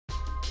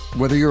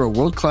Whether you're a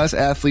world-class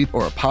athlete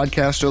or a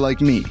podcaster like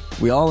me,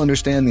 we all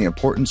understand the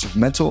importance of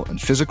mental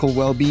and physical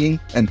well-being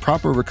and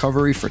proper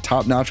recovery for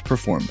top-notch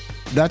performance.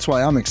 That's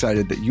why I'm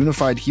excited that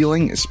Unified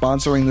Healing is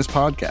sponsoring this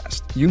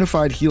podcast.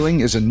 Unified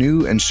Healing is a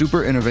new and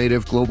super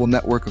innovative global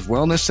network of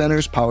wellness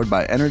centers powered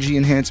by Energy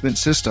Enhancement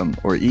System,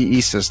 or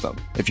EE System.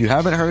 If you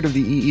haven't heard of the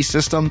EE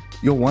System,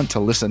 you'll want to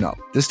listen up.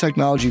 This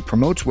technology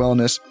promotes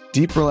wellness,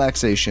 deep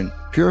relaxation,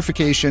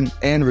 purification,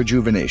 and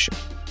rejuvenation.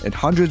 In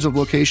hundreds of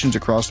locations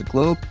across the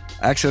globe,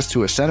 access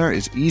to a center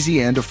is easy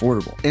and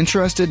affordable.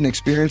 Interested in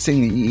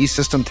experiencing the EE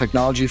System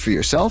technology for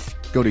yourself?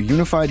 Go to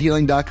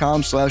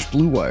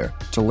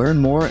unifiedhealing.com/bluewire to learn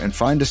more and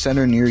find a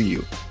center near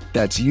you.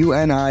 That's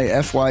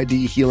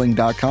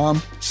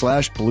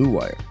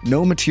unifydhealing.com/bluewire.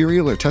 No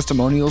material or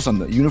testimonials on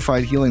the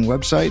Unified Healing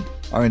website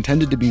are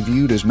intended to be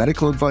viewed as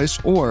medical advice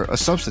or a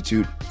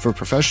substitute for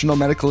professional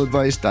medical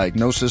advice,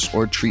 diagnosis,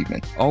 or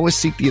treatment. Always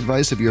seek the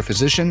advice of your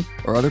physician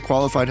or other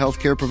qualified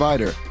healthcare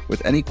provider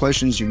with any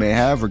questions you may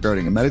have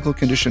regarding a medical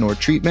condition or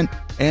treatment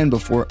and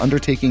before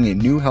undertaking a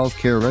new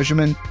healthcare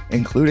regimen,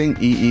 including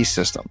EE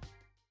System.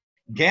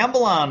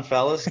 Gamble on,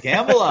 fellas.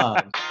 Gamble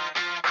on.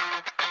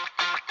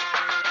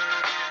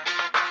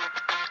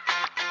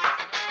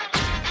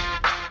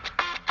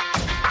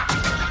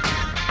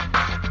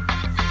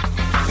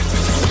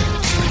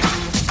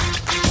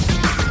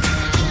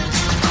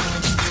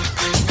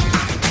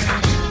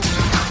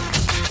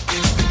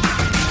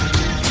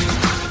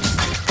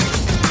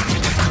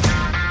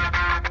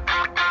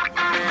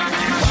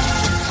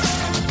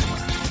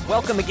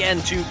 Welcome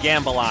again to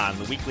Gamble On,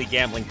 the weekly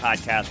gambling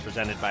podcast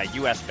presented by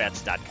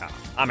USBets.com.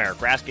 I'm Eric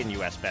Raskin,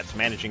 US Bets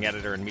managing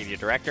editor and media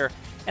director,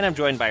 and I'm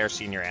joined by our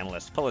senior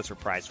analyst, Pulitzer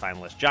Prize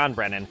finalist John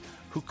Brennan,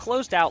 who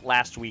closed out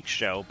last week's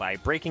show by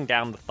breaking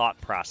down the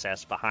thought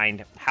process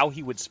behind how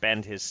he would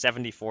spend his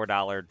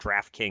 $74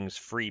 DraftKings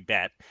free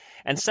bet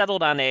and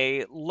settled on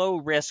a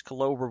low-risk,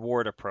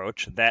 low-reward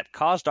approach that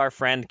caused our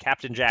friend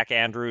Captain Jack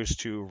Andrews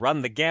to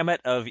run the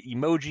gamut of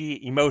emoji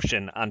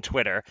emotion on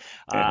Twitter.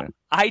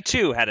 I,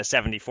 too, had a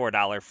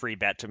 $74 free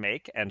bet to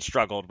make and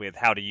struggled with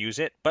how to use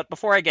it. But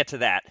before I get to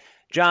that,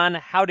 John,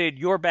 how did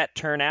your bet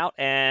turn out,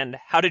 and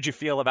how did you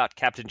feel about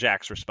Captain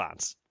Jack's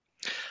response?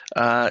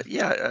 I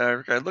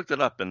looked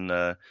it up, and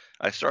I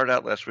started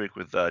out last week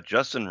with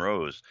Justin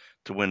Rose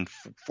to win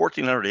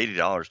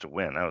 $1,480 to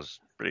win. That was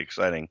pretty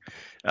exciting.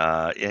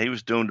 He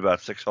was doomed about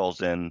 6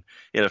 holes in.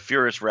 He had a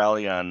furious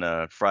rally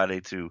on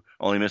Friday to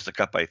only miss the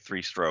cut by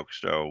 3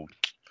 strokes. So,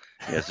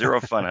 zero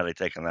fun had I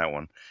taken that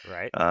one.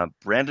 Right.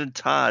 Brandon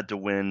Todd to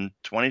win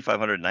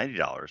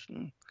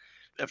 $2,590.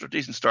 After a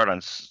decent start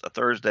on a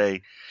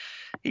Thursday,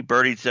 he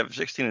birdied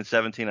 16 and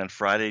 17 on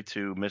Friday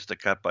to miss the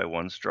cut by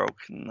 1 stroke.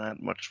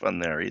 Not much fun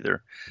there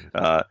either.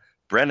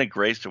 Brandon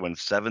Grace to win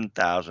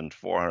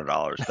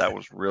 $7,400. That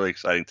was really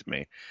exciting to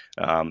me.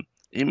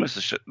 He missed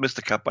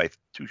the cut by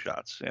 2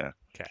 shots. Yeah.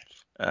 Okay.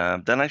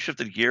 Then I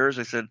shifted gears.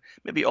 I said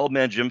maybe old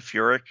man Jim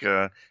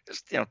Furyk,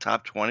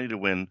 top 20 to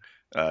win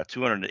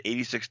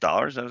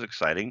 $286. That was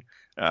exciting.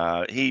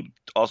 He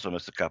also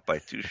missed the cut by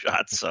 2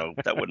 shots, so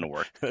that wouldn't have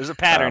worked. There's a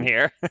pattern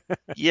here.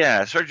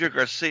 Sergio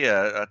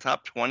Garcia,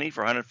 top 20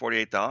 for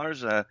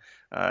 $148.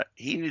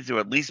 He needs to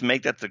at least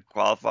make that to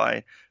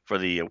qualify for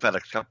the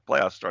FedEx Cup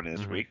playoffs starting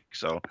this week,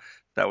 so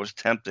that was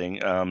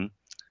tempting.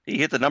 He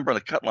hit the number on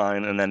the cut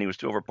line, and then he was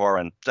 2 over par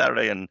on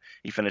Saturday, and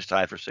he finished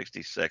tied for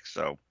 66.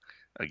 So,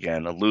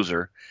 again, a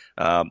loser.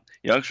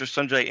 Youngster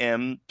Sanjay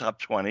M, top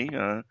 20,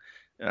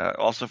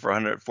 also for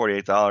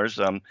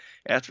 $148.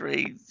 After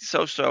a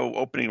so-so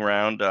opening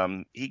round,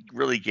 he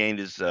really gained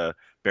his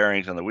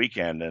bearings on the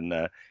weekend,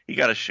 and he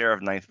got a share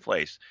of 9th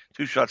place.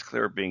 2 shots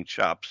clear of being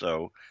chopped,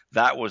 so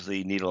that was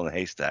the needle in the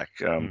haystack.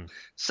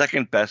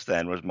 Second best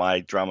then was my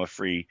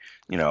drama-free,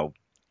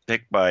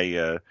 pick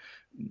by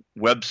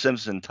Webb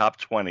Simpson, top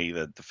 20,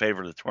 the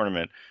favorite of the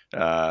tournament,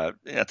 to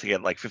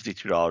get like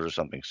 $52 or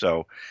something.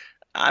 So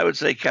I would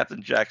say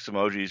Captain Jack's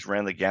emojis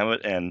ran the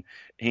gamut, and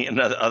he and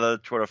other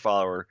Twitter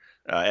follower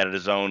added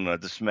his own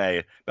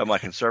dismay about my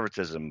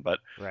conservatism. But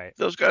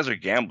those guys are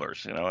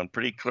gamblers, and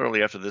pretty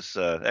clearly after this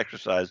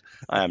exercise,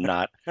 I am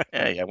not.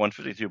 Hey, I won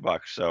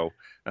 $52. So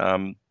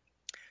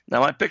now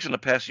my picks in the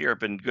past year have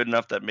been good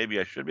enough that maybe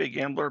I should be a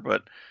gambler,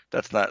 but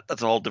that's a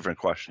whole different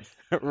question.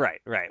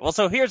 Right. Well,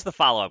 so here's the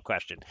follow-up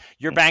question.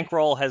 Your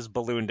bankroll has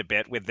ballooned a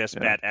bit with this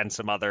bet and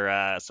some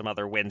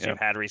other wins you've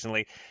had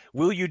recently.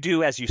 Will you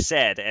do as you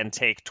said and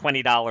take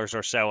 $20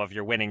 or so of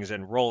your winnings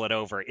and roll it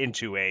over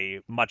into a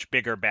much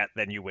bigger bet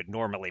than you would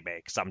normally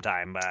make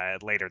sometime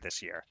later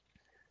this year?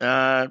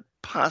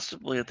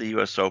 Possibly at the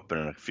U.S. Open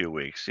in a few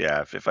weeks.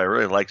 Yeah, if I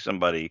really like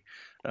somebody,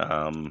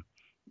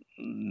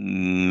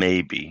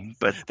 maybe.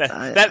 But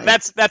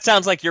that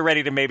sounds like you're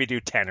ready to maybe do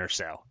 10 or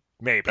so.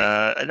 Maybe.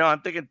 No,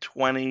 I'm thinking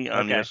 20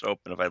 on Okay. US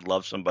Open if I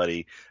love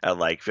somebody at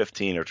like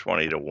 15 or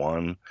 20 to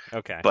 1.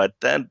 Okay. But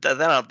then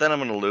I'm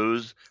going to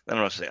lose. Then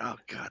I'm going to say, oh,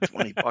 God,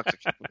 $20. I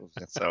can't lose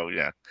that. So,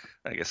 yeah,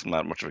 I guess I'm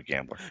not much of a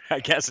gambler. I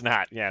guess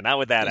not. Yeah, not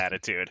with that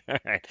attitude. All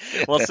right.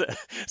 Well,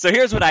 so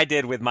here's what I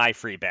did with my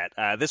free bet.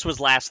 This was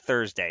last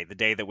Thursday, the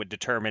day that would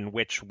determine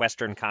which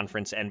Western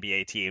Conference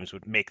NBA teams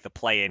would make the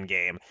play-in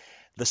game.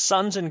 The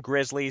Suns and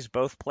Grizzlies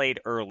both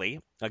played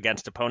early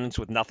against opponents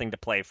with nothing to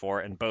play for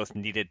and both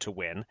needed to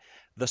win.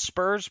 The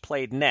Spurs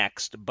played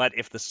next, but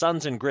if the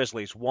Suns and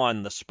Grizzlies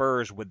won, the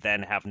Spurs would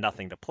then have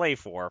nothing to play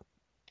for.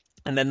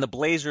 And then the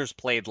Blazers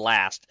played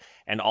last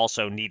and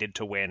also needed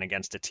to win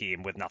against a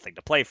team with nothing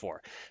to play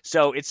for.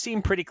 So it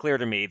seemed pretty clear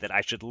to me that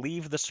I should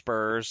leave the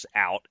Spurs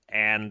out,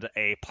 and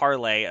a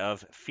parlay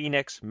of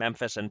Phoenix,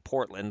 Memphis, and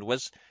Portland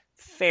was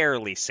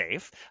fairly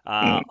safe.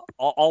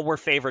 All were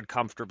favored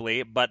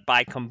comfortably, but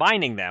by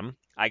combining them,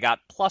 I got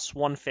plus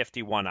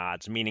 151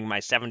 odds, meaning my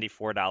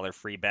 $74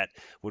 free bet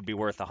would be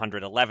worth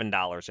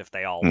 $111 if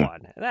they all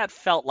won. And that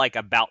felt like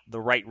about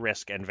the right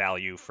risk and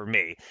value for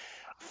me.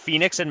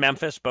 Phoenix and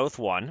Memphis both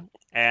won,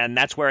 and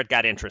that's where it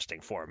got interesting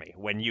for me.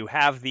 When you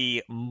have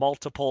the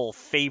multiple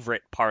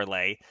favorite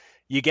parlay,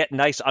 you get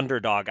nice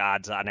underdog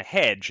odds on a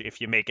hedge if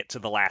you make it to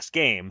the last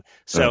game.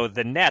 So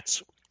the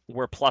Nets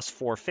were plus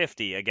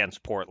 450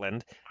 against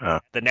Portland.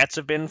 The Nets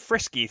have been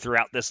frisky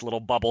throughout this little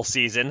bubble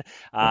season.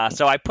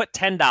 So I put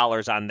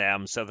 $10 on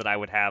them so that I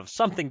would have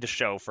something to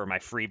show for my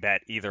free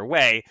bet either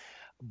way.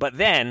 But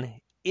then,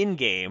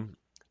 in-game,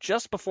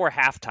 just before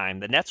halftime,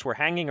 the Nets were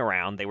hanging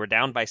around. They were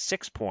down by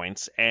 6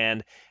 points,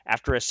 and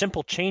after a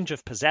simple change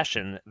of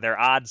possession, their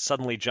odds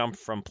suddenly jumped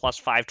from plus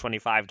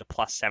 525 to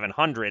plus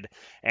 700,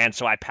 and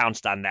so I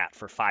pounced on that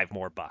for $5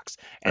 more.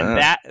 And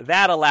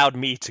that allowed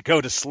me to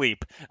go to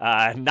sleep,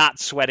 not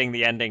sweating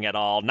the ending at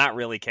all, not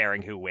really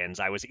caring who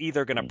wins. I was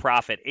either going to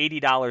profit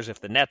 $80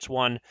 if the Nets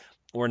won,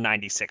 or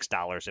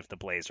 $96 if the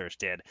Blazers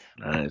did.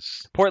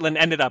 Nice. Portland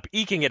ended up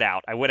eking it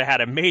out. I would have had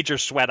a major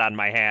sweat on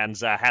my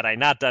hands had I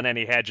not done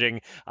any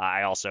hedging.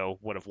 I also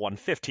would have won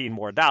 $15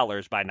 more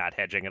by not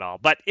hedging at all.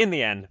 But in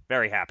the end,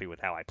 very happy with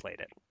how I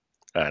played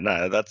it.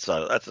 No, that's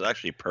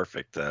actually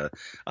perfect.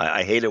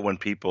 I hate it when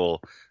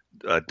people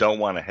don't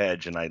want to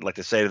hedge, and I'd like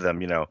to say to them,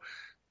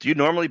 do you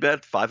normally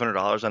bet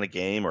 $500 on a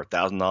game or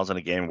 $1,000 on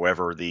a game,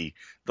 wherever the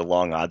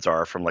long odds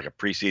are from like a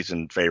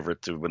preseason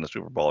favorite to win the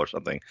Super Bowl or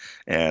something?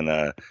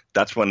 And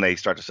that's when they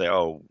start to say,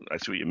 oh, I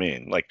see what you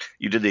mean. Like,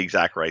 you did the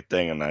exact right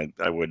thing, and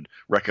I would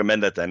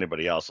recommend that to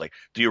anybody else. Like,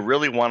 do you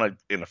really want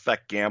to, in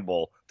effect,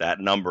 gamble that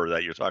number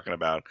that you're talking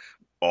about,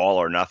 all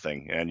or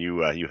nothing? And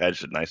you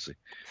hedged it nicely.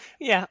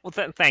 Yeah, well,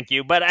 thank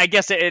you. But I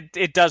guess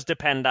it does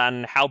depend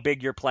on how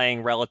big you're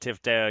playing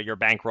relative to your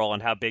bankroll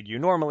and how big you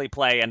normally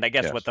play. And I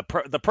guess what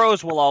the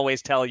pros will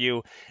always tell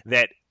you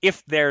that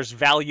if there's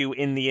value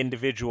in the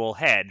individual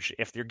hedge,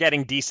 if you're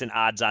getting decent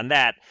odds on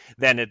that,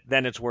 then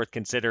it's worth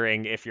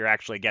considering. If you're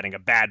actually getting a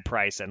bad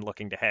price and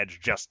looking to hedge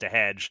just to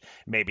hedge,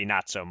 maybe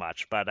not so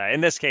much. But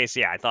in this case,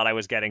 I thought I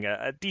was getting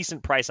a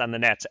decent price on the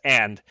Nets,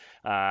 and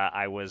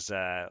I was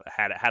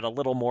had a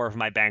little more of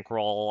my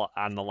bankroll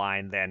on the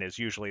line than is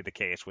usually the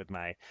case with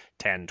my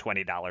 $10,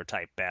 $20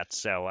 type bets.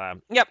 So,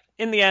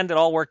 in the end, it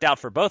all worked out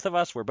for both of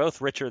us. We're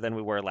both richer than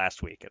we were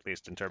last week, at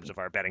least in terms of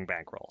our betting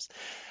bankrolls.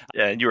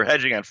 Yeah, and you were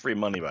hedging on free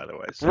money, by the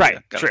way. So, right,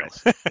 yeah, true.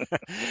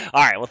 Nice.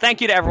 All right, well,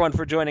 thank you to everyone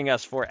for joining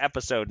us for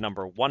episode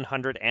number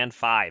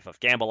 105 of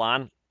Gamble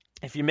On.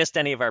 If you missed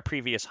any of our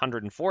previous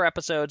 104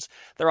 episodes,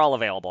 they're all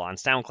available on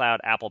SoundCloud,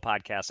 Apple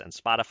Podcasts, and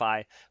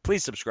Spotify.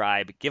 Please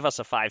subscribe, give us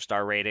a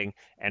 5-star rating,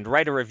 and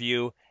write a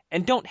review.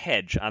 And don't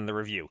hedge on the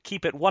review.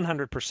 Keep it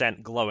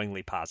 100%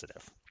 glowingly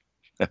positive.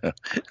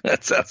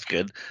 That sounds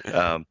good.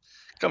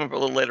 Coming up a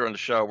little later on the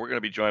show, we're going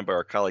to be joined by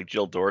our colleague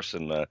Jill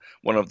Dorson,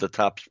 one of the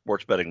top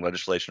sports betting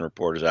legislation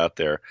reporters out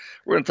there.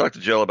 We're going to talk to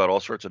Jill about all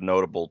sorts of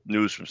notable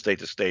news from state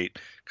to state,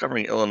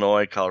 covering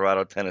Illinois,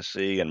 Colorado,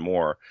 Tennessee, and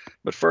more.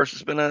 But first,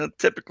 it's been a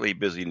typically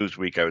busy news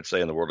week, I would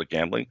say, in the world of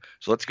gambling.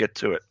 So let's get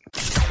to it.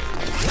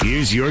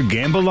 Here's your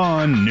Gamble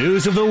On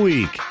News of the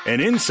Week,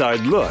 an inside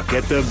look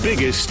at the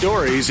biggest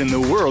stories in the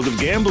world of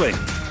gambling.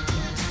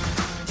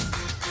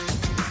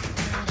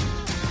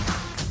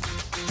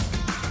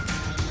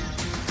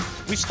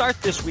 We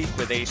start this week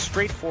with a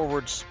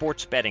straightforward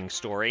sports betting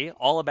story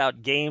all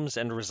about games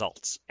and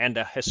results, and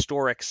a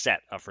historic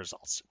set of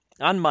results.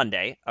 On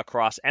Monday,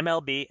 across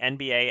MLB,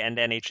 NBA, and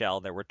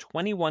NHL, there were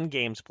 21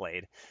 games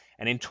played,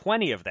 and in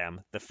 20 of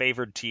them, the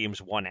favored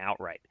teams won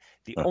outright.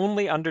 The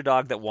only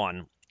underdog that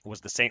won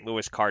was the St.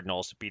 Louis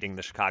Cardinals, beating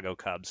the Chicago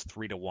Cubs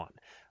 3-1.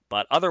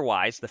 But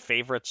otherwise, the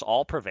favorites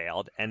all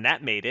prevailed, and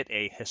that made it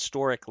a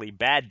historically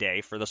bad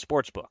day for the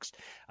sportsbooks.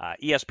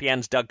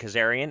 ESPN's Doug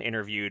Kazarian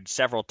interviewed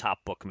several top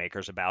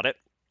bookmakers about it.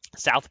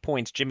 South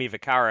Point's Jimmy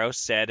Vaccaro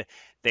said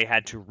they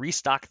had to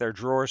restock their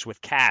drawers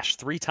with cash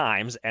 3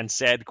 times and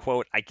said,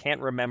 quote, "I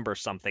can't remember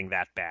something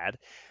that bad."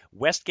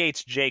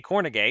 Westgate's Jay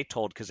Kornegay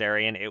told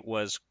Kazarian it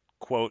was,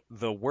 quote,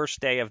 "the worst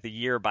day of the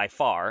year by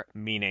far,"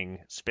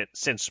 meaning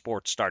since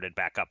sports started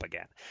back up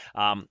again.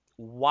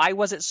 Why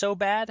was it so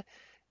bad?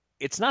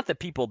 it's not that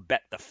people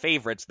bet the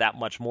favorites that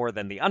much more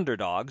than the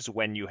underdogs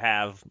when you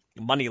have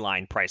money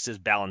line prices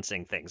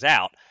balancing things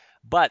out.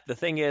 But the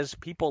thing is,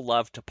 people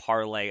love to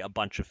parlay a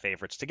bunch of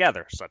favorites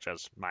together, such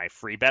as my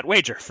free bet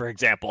wager, for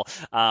example.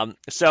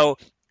 So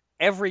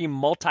every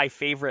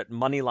multi-favorite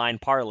money line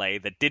parlay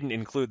that didn't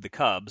include the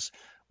Cubs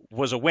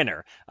was a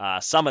winner.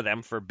 Some of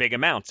them for big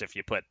amounts if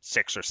you put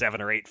 6 or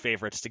 7 or 8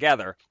 favorites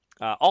together.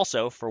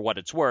 Also, for what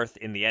it's worth,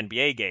 in the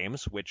NBA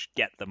games, which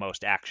get the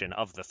most action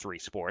of the 3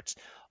 sports,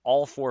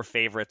 all 4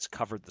 favorites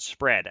covered the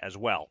spread as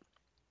well.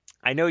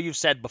 I know you've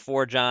said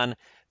before, John,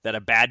 that a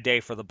bad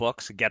day for the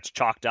books gets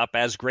chalked up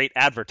as great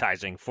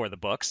advertising for the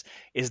books.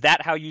 Is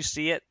that how you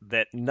see it,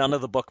 that none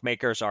of the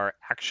bookmakers are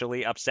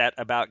actually upset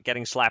about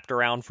getting slapped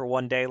around for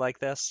one day like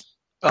this?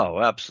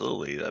 Oh,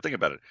 absolutely. Think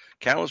about it.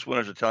 Countless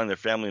winners are telling their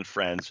family and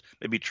friends,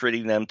 maybe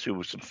treating them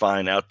to some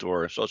fine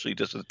outdoor socially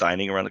distant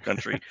dining around the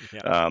country,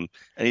 Yeah.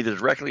 and either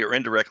directly or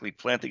indirectly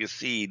planting a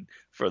seed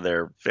for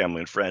their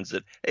family and friends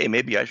that, hey,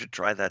 maybe I should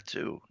try that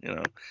too.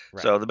 Right.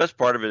 So the best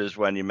part of it is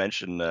when you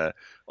mention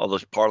all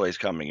those parlays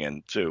coming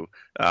in too.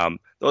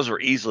 Those are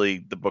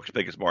easily the book's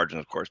biggest margin,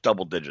 of course,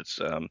 double digits,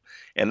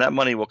 and that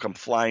money will come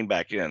flying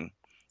back in,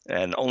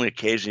 and only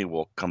occasionally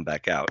will come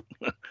back out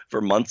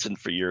for months and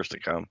for years to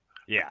come.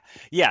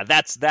 Yeah,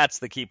 that's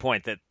the key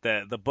point, that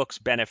the books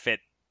benefit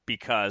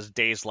because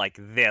days like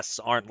this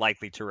aren't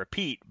likely to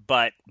repeat,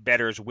 but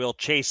bettors will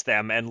chase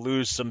them and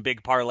lose some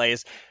big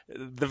parlays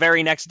the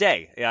very next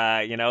day.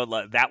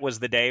 That was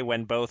the day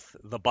when both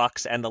the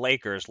Bucks and the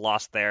Lakers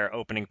lost their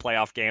opening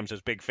playoff games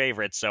as big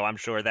favorites, so I'm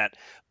sure that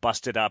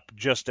busted up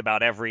just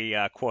about every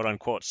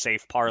quote-unquote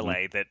safe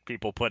parlay that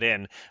people put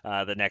in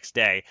the next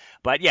day.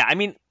 But yeah, I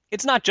mean,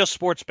 it's not just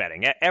sports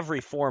betting.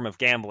 Every form of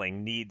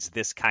gambling needs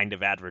this kind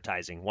of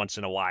advertising once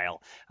in a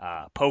while.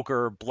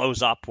 Poker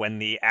blows up when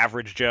the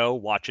average Joe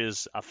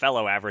watches a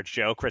fellow average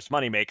Joe, Chris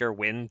Moneymaker,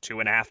 win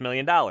 $2.5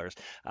 million.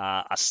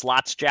 A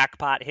slots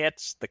jackpot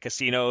hits, the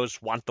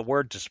casinos want the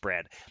word to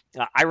spread.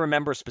 I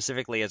remember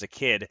specifically as a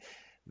kid,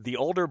 the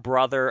older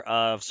brother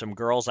of some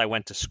girls I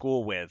went to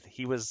school with,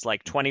 he was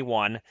like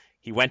 21.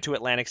 He went to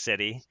Atlantic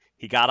City.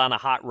 He got on a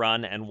hot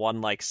run and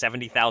won like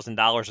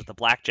 $70,000 at the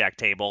blackjack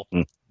table.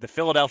 The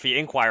Philadelphia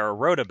Inquirer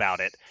wrote about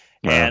it,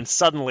 and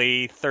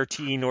suddenly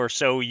 13 or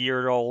so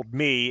year old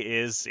me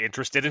is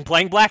interested in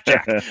playing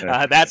blackjack.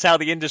 That's how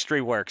the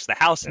industry works. The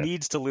house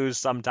needs to lose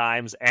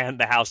sometimes, and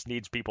the house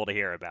needs people to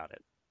hear about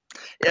it.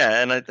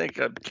 Yeah, and I think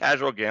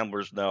casual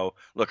gamblers know,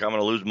 look, I'm going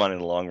to lose money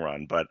in the long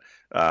run, but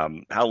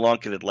how long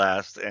can it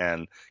last?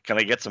 And can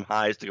I get some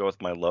highs to go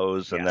with my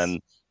lows? And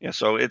then,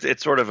 so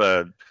it's sort of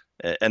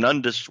an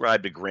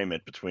undescribed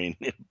agreement between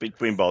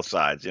both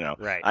sides.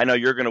 Right. I know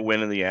you're going to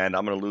win in the end.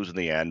 I'm going to lose in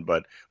the end,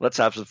 but let's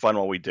have some fun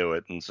while we do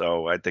it. And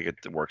so I think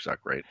it works out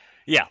great.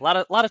 Yeah, a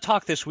lot of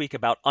talk this week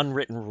about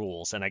unwritten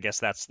rules, and I guess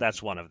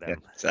that's one of them.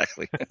 Yeah,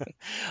 exactly.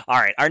 All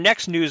right, our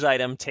next news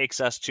item takes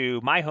us to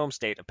my home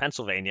state of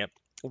Pennsylvania,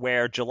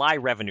 where July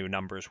revenue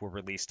numbers were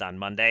released on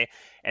Monday.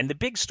 And the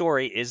big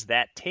story is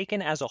that,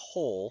 taken as a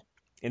whole,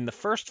 in the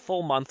first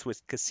full month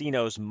with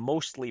casinos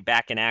mostly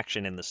back in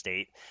action in the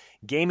state,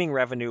 gaming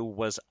revenue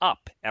was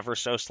up ever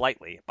so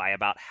slightly by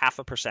about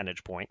 0.5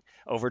 percentage point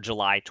over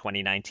July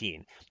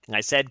 2019. And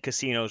I said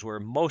casinos were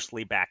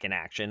mostly back in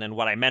action, and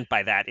what I meant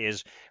by that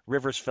is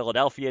Rivers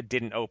Philadelphia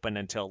didn't open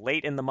until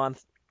late in the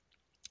month.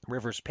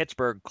 Rivers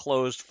Pittsburgh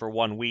closed for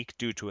 1 week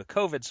due to a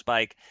COVID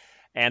spike,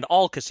 and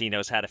all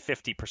casinos had a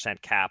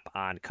 50% cap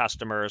on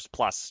customers,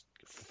 plus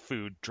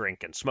food,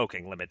 drink, and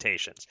smoking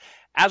limitations.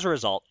 As a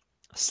result,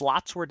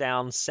 slots were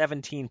down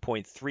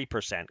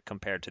 17.3%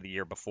 compared to the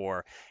year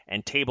before,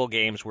 and table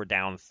games were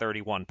down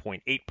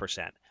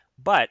 31.8%.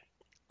 But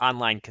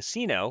online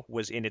casino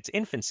was in its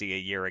infancy a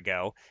year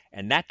ago,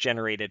 and that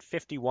generated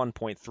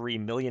 $51.3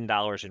 million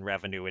in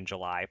revenue in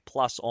July,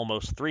 plus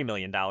almost $3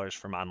 million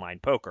from online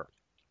poker.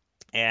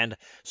 And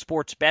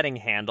sports betting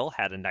handle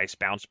had a nice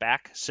bounce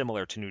back.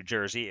 Similar to New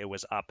Jersey, it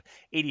was up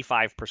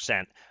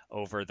 85%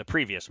 over the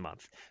previous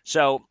month.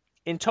 So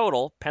in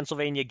total,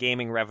 Pennsylvania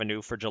gaming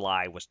revenue for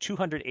July was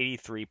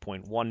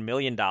 $283.1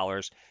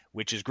 million,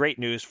 which is great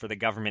news for the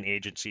government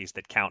agencies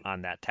that count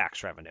on that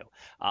tax revenue.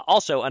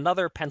 Also,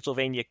 another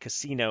Pennsylvania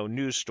casino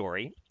news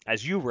story.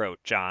 As you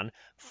wrote, John,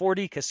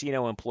 40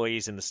 casino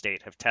employees in the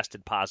state have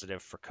tested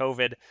positive for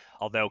COVID,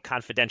 although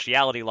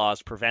confidentiality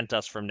laws prevent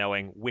us from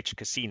knowing which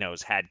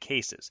casinos had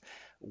cases.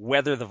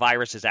 Whether the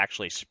virus is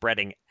actually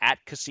spreading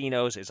at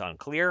casinos is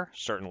unclear.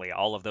 Certainly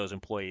all of those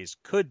employees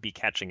could be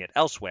catching it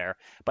elsewhere,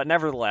 but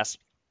nevertheless,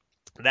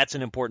 that's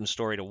an important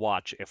story to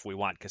watch if we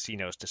want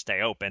casinos to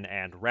stay open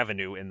and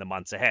revenue in the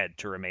months ahead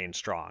to remain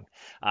strong.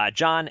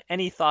 John,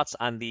 any thoughts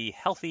on the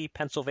healthy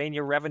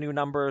Pennsylvania revenue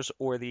numbers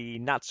or the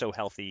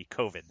not-so-healthy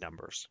COVID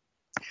numbers?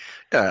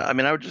 Yeah, I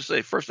mean, I would just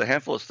say first, a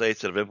handful of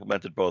states that have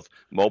implemented both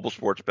mobile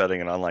sports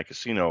betting and online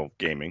casino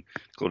gaming,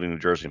 including New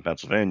Jersey and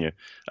Pennsylvania,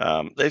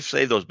 they've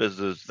saved those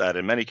businesses that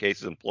in many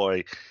cases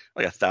employ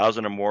like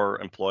 1,000 or more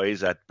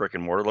employees at brick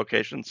and mortar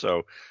locations.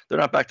 So they're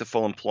not back to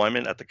full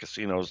employment at the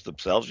casinos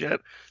themselves yet,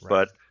 Right.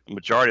 but the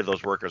majority of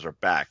those workers are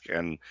back.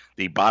 And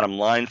the bottom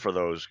line for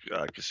those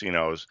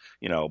casinos,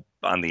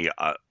 on the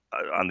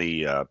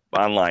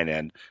online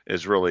end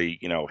is really,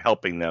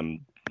 helping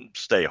them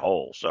stay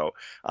whole. So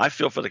I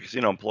feel for the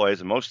casino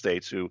employees in most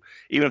states who,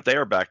 even if they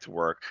are back to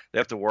work, they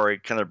have to worry,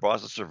 can their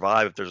bosses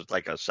survive if there's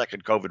like a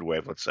second COVID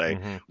wave, let's say,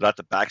 without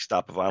the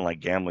backstop of online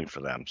gambling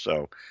for them.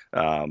 So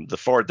the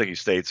forward-thinking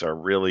states are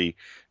really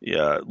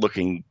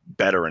looking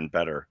better and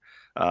better.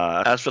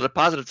 As for the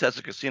positive tests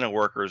of casino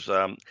workers,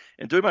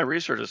 in doing my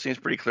research, it seems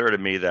pretty clear to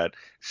me that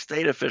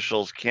state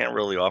officials can't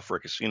really offer a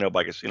casino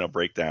by casino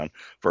breakdown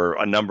for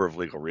a number of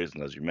legal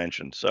reasons, as you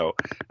mentioned. So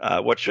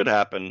what should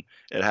happen,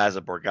 it has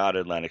a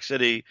Borgata, Atlantic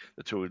City,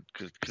 the two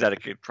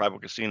Connecticut tribal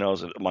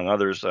casinos, among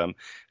others.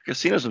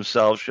 Casinos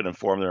themselves should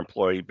inform their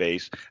employee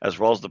base as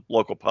well as the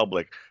local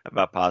public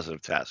about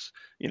positive tests.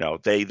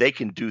 They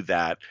can do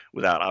that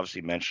without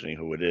obviously mentioning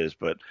who it is,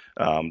 but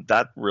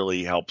that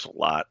really helps a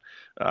lot.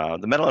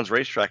 The Meadowlands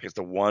Racetrack is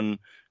the one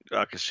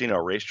casino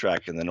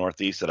racetrack in the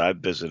Northeast that I've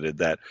visited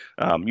that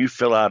you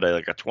fill out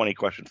a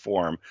 20-question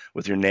form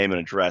with your name and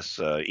address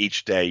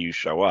each day you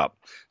show up.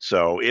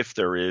 So if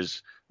there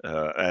is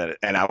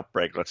an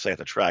outbreak, let's say at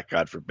the track,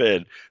 God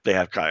forbid, they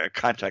have a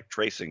contact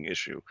tracing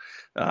issue.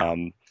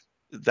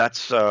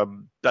 That's a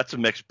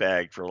mixed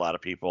bag for a lot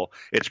of people.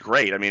 It's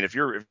great. I mean, if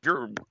you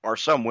are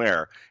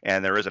somewhere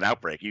and there is an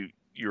outbreak,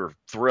 you're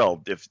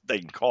thrilled if they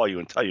can call you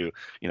and tell you,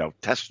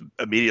 test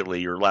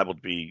immediately. You're liable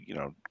to be,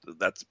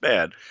 that's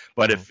bad.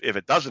 But if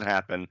it doesn't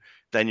happen,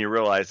 then you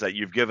realize that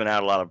you've given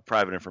out a lot of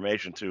private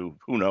information to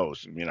who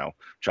knows,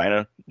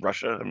 China,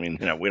 Russia. I mean,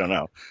 we don't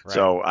know. Right.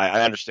 So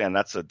I understand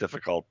that's a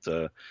difficult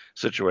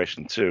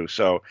situation too.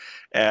 So,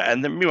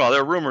 and then meanwhile,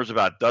 there are rumors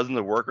about dozens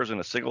of workers in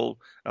a single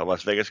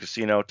Las Vegas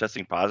casino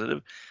testing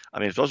positive. I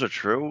mean, if those are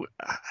true,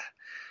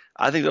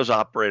 I think those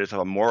operators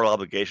have a moral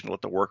obligation to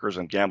let the workers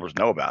and gamblers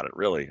know about it,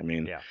 really. I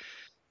mean,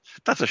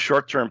 that's a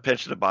short-term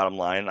pinch to the bottom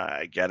line.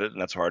 I get it,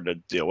 and that's hard to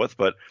deal with.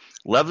 But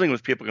leveling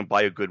with people can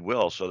buy you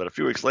goodwill so that a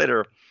few weeks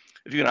later,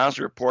 if you can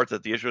honestly report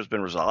that the issue has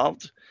been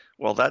resolved,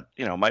 well, that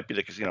might be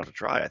the casino to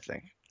try, I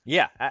think.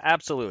 Yeah,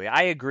 absolutely.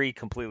 I agree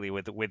completely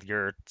with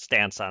your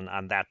stance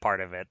on that part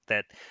of it.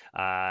 That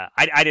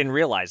I didn't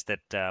realize that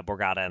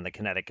Borgata and the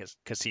Connecticut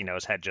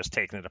casinos had just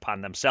taken it upon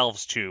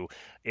themselves to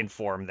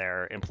inform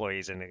their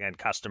employees and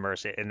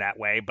customers in that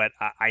way. But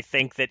I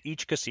think that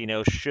each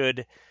casino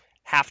should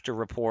have to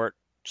report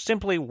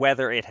simply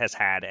whether it has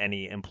had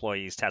any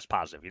employees test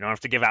positive. You don't have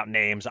to give out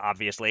names,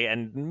 obviously,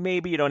 and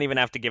maybe you don't even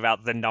have to give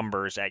out the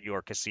numbers at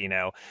your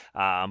casino.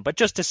 But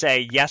just to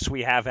say, yes,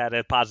 we have had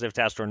a positive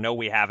test, or no,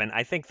 we haven't,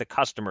 I think the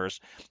customers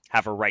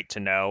have a right to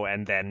know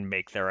and then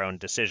make their own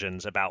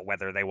decisions about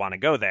whether they want to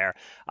go there.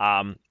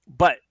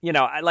 But,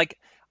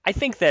 I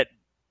think that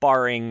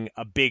barring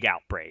a big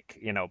outbreak,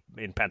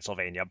 in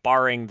Pennsylvania,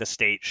 barring the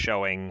state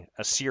showing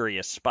a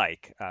serious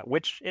spike,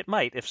 which it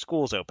might if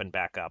schools open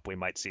back up, we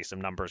might see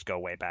some numbers go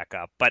way back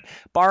up. But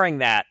barring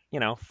that,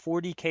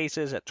 40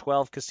 cases at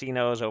 12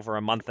 casinos over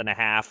a month and a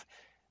half,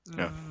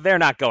 they're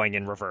not going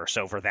in reverse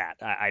over that,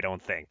 I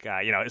don't think.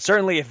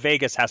 Certainly if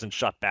Vegas hasn't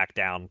shut back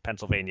down,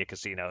 Pennsylvania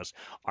casinos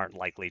aren't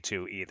likely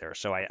to either.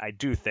 So I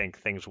do think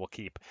things will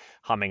keep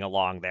humming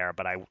along there.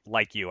 But I'd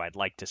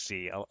like to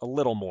see a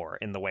little more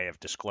in the way of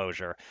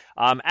disclosure.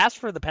 As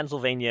for the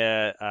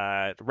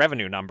Pennsylvania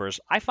revenue numbers,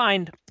 I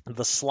find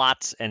the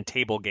slots and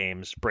table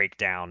games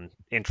breakdown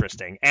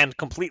interesting and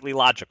completely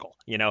logical.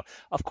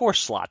 Of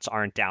course, slots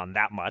aren't down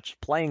that much.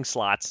 Playing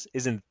slots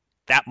isn't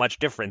that much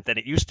different than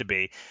it used to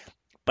be.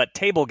 But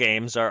table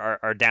games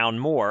are down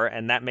more,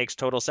 and that makes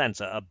total sense.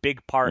 A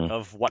big part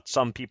of what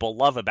some people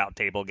love about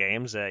table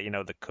games,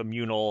 the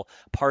communal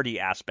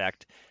party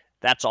aspect,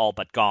 that's all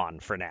but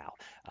gone for now.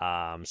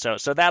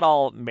 So that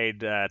all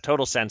made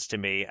total sense to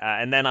me.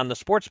 And then on the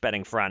sports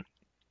betting front,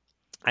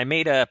 I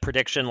made a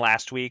prediction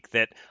last week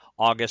that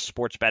August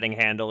sports betting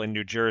handle in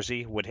New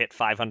Jersey would hit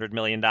 $500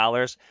 million.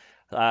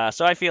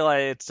 So I feel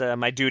it's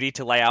my duty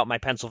to lay out my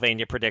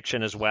Pennsylvania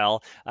prediction as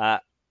well.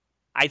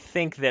 I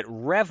think that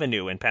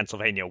revenue in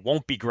Pennsylvania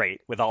won't be great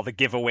with all the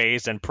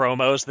giveaways and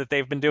promos that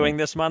they've been doing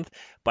this month,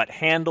 but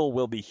handle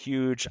will be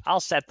huge.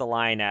 I'll set the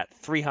line at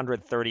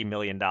 $330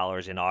 million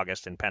in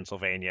August in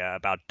Pennsylvania,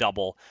 about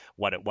double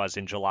what it was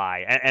in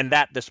July. And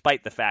that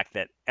despite the fact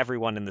that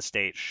everyone in the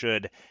state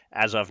should,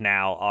 as of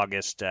now,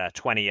 August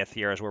 20th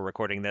here as we're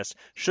recording this,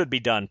 should be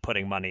done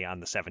putting money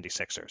on the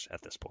 76ers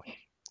at this point.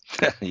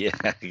 Yeah,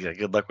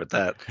 good luck with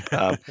that.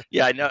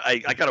 I know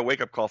I got a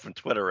wake-up call from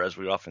Twitter, as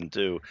we often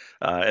do.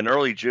 In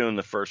early June,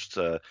 the first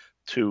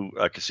two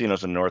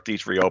casinos in the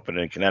Northeast reopened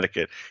in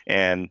Connecticut.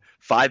 And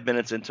 5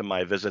 minutes into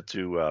my visit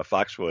to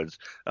Foxwoods,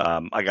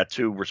 I got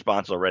two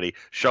responses already.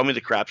 Show me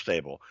the craps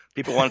table.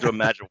 People wanted to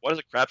imagine what does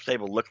a craps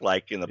table look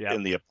like in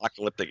the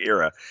apocalyptic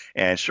era.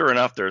 And sure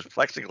enough, there's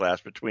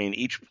plexiglass between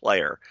each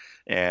player.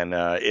 And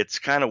it's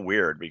kind of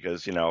weird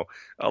because,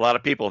 a lot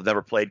of people have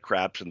never played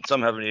craps and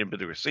some haven't even been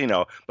to a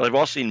casino, but they've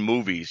all seen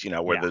movies,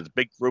 where there's a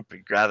big group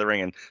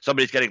gathering and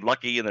somebody's getting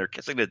lucky and they're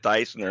kissing the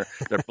dice and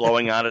they're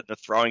blowing on it and they're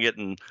throwing it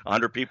and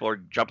 100 people are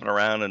jumping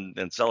around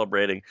and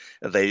celebrating.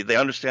 They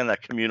understand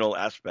that communal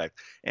aspect,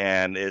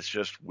 and it's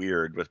just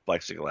weird with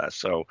plexiglass.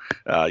 So,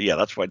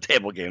 that's why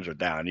table games are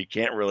down. You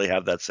can't really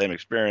have that same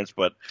experience,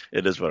 but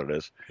it is what it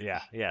is.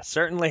 Yeah,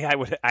 certainly.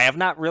 I have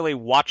not really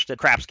watched a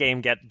craps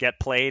game get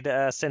played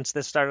since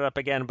this started up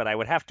again, but I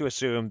would have to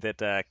assume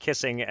that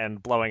kissing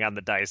and blowing on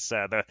the dice,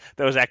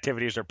 those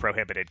activities are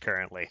prohibited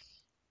currently.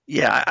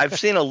 Yeah, I've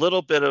seen a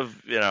little bit of,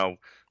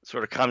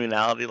 sort of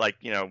communality, like,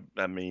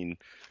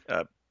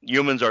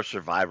 humans are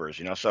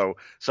survivors, so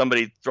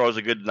somebody throws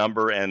a good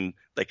number and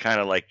they kind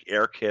of like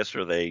air kiss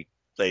or they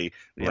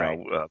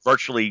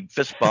virtually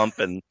fist bump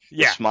and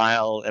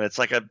smile, and it's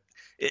like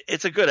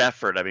it's a good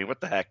effort. I mean, what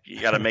the heck? You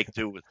got to make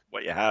do with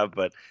what you have,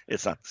 but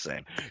it's not the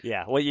same.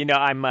 Yeah. Well,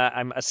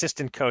 I'm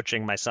assistant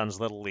coaching my son's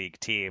little league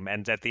team,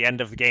 and at the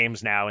end of the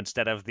games now,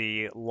 instead of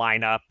the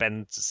line up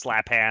and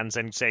slap hands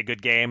and say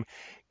good game,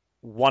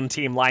 one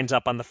team lines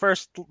up on the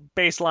first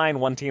baseline,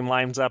 one team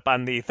lines up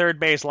on the third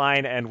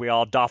baseline, and we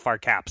all doff our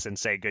caps and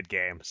say good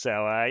game. So,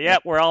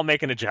 we're all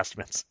making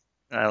adjustments.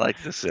 I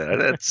like this.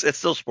 It's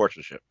still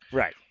sportsmanship.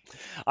 Right.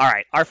 All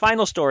right. Our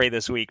final story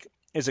this week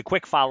is a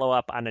quick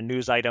follow-up on a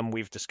news item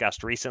we've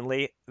discussed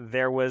recently.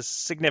 There was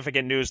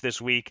significant news this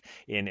week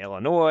in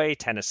Illinois,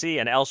 Tennessee,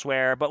 and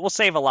elsewhere, but we'll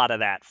save a lot of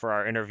that for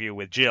our interview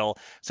with Jill.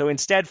 So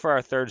instead, for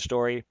our third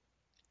story,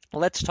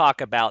 let's talk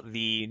about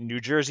the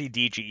New Jersey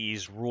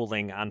DGE's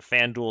ruling on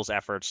FanDuel's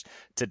efforts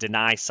to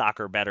deny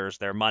soccer bettors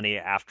their money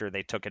after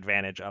they took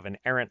advantage of an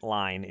errant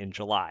line in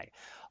July.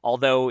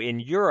 Although in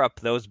Europe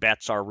those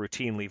bets are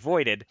routinely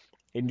voided,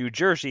 in New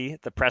Jersey,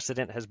 the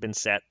precedent has been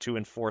set to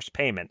enforce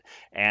payment,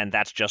 and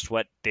that's just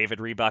what David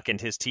Rebuck and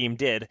his team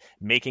did,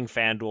 making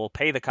FanDuel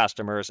pay the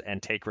customers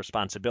and take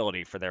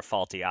responsibility for their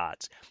faulty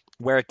odds.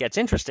 Where it gets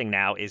interesting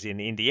now is in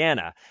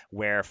Indiana,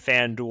 where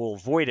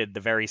FanDuel voided the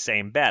very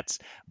same bets,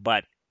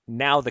 but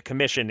now the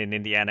commission in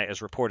Indiana is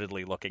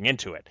reportedly looking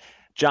into it.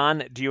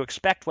 John, do you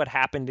expect what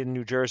happened in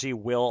New Jersey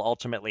will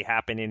ultimately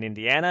happen in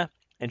Indiana?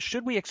 And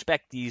should we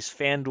expect these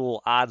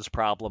FanDuel odds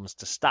problems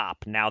to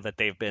stop now that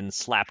they've been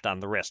slapped on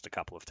the wrist a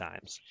couple of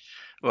times?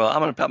 Well, I'm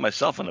going to pat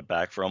myself on the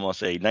back for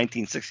almost a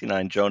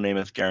 1969 Joe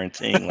Namath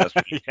guaranteeing last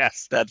week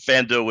yes. that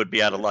FanDuel would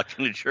be out of luck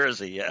in New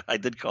Jersey. Yeah, I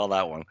did call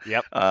that one.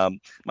 Yep.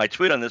 My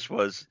tweet on this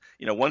was,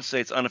 one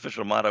state's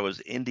unofficial motto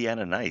is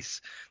Indiana nice.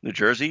 New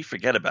Jersey,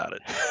 forget about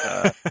it.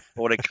 But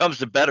when it comes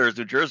to bettors,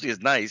 New Jersey is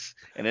nice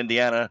and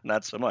Indiana,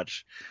 not so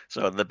much.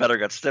 So the bettor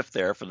got stiff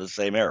there for the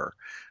same error.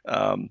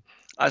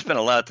 I spent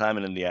a lot of time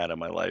in Indiana in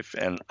my life,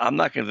 and I'm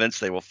not convinced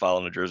they will follow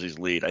New Jersey's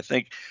lead. I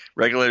think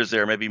regulators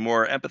there may be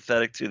more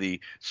empathetic to the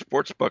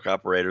sportsbook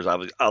operators,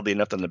 oddly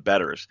enough, than the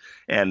bettors.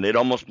 And it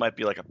almost might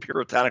be like a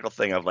puritanical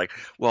thing of like,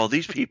 well,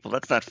 these people,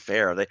 that's not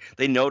fair.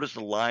 They noticed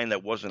a line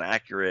that wasn't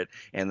accurate,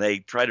 and they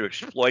try to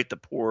exploit the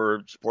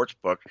poor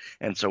sportsbook,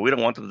 and so we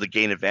don't want them to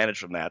gain advantage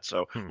from that.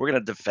 So we're going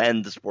to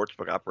defend the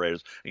sportsbook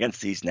operators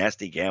against these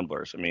nasty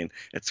gamblers. I mean,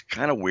 it's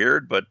kind of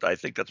weird, but I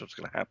think that's what's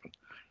going to happen.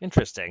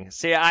 Interesting.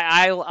 See,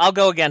 I'll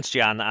go against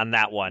you on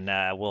that one.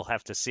 We'll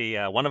have to see.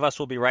 One of us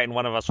will be right and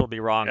one of us will be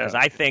wrong, because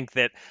I think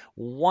that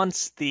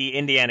once the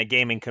Indiana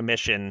Gaming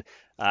Commission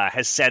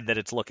has said that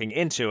it's looking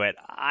into it,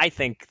 I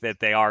think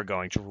that they are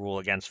going to rule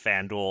against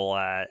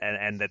FanDuel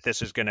and that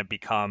this is going to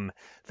become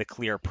the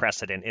clear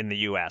precedent in the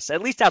U.S.,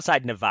 at least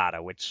outside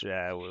Nevada, which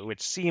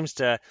seems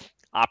to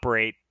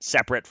operate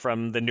separate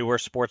from the newer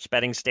sports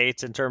betting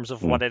states in terms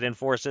of what it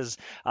enforces.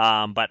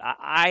 But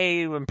I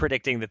am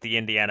predicting that the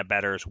Indiana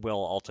bettors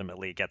will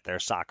ultimately get their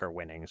soccer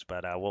winnings,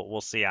 but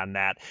we'll see on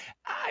that.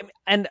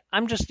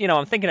 I'm just,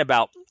 I'm thinking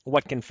about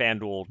what can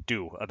FanDuel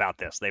do about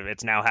this.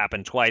 It's now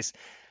happened twice.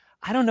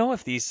 I don't know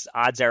if these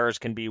odds errors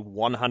can be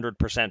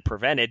 100%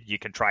 prevented. You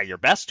could try your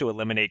best to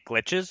eliminate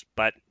glitches,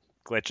 but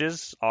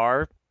glitches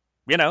are,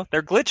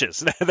 they're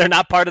glitches. They're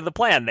not part of the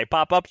plan. They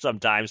pop up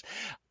sometimes.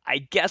 I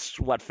guess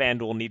what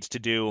FanDuel needs to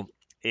do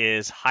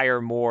is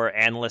hire more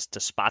analysts to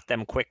spot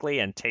them quickly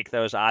and take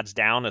those odds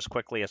down as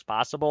quickly as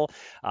possible.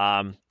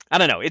 I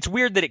don't know. It's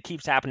weird that it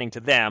keeps happening to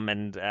them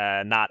and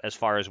not, as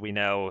far as we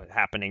know,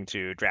 happening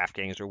to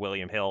DraftKings or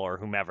William Hill or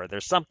whomever.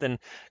 There's something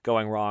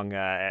going wrong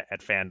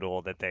at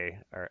FanDuel that they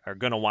are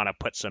going to want to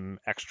put some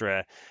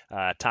extra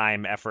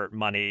time, effort,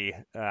 money,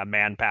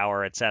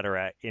 manpower,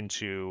 etc.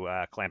 into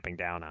clamping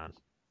down on.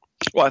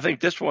 Well, I think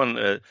this one,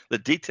 the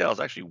detail is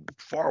actually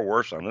far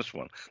worse on this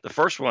one. The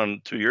first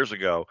one 2 years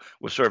ago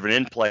was sort of an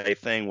in-play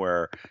thing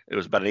where it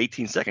was about an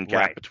 18-second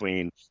gap Right.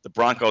 between the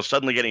Broncos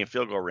suddenly getting a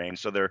field goal range,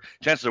 so their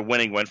chances of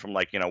winning went from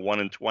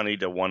 1-20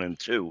 to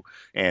 1-2,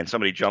 and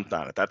somebody jumped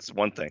on it. That's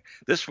one thing.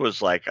 This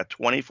was like a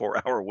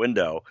 24-hour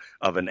window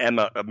of a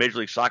Major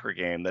League Soccer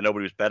game that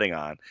nobody was betting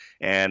on,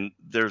 and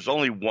there's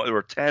only one. There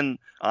were 10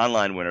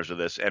 online winners of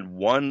this, and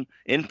one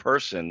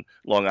in-person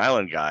Long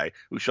Island guy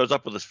who shows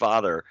up with his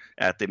father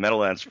at the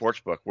Meadowlands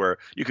Sportsbook, where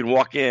you can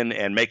walk in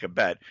and make a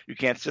bet. You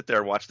can't sit there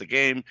and watch the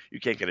game. You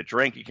can't get a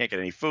drink. You can't get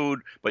any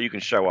food, but you can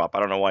show up. I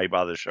don't know why he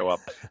bothered to show up.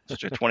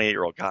 Such a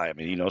 28-year-old guy. I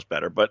mean, he knows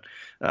better, but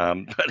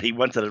he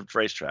went to the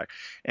racetrack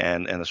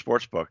and the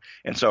sportsbook,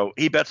 and so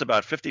he bets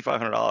about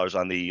 $5,500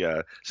 on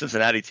the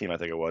Cincinnati team, I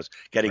think it was,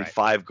 getting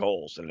 5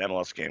 goals in an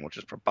MLS game, which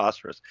is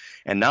preposterous.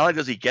 And not only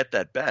does he get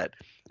that bet,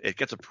 it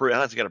gets approved. It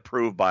has to get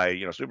approved by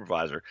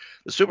supervisor.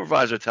 The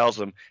supervisor tells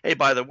him, "Hey,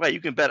 by the way,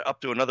 you can bet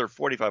up to another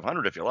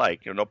 $4,500 if you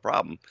like. No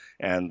problem."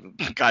 And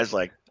the guy's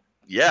like,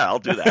 "Yeah, I'll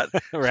do that."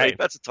 So he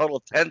bets a total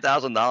of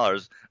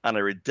 $10,000 on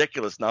a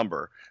ridiculous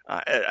number,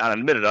 on an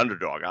admitted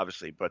underdog,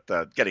 obviously,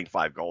 but getting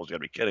 5 goals, you got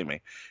to be kidding me.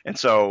 And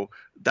so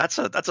that's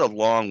a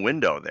long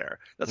window there.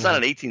 That's not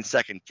an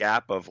 18-second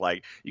gap of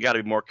you got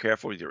to be more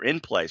careful with your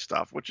in-play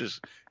stuff, which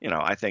is,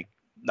 I think,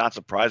 not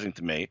surprising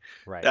to me.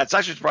 Right. That's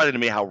actually surprising to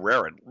me how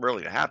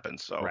rarely it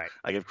happens. So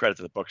I give credit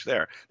to the books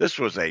there. This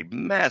was a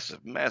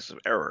massive, massive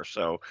error.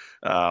 So,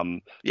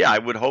 I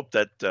would hope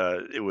that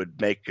it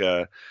would make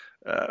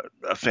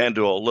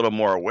FanDuel a little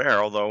more aware.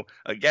 Although,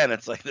 again,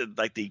 it's like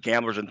the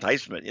gambler's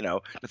enticement,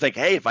 to think,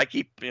 hey, if I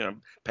keep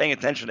paying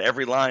attention to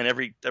every line,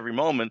 every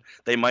moment,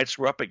 they might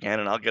screw up again,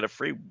 and I'll get a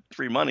free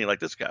money like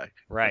this guy.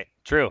 Right.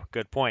 True.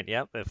 Good point.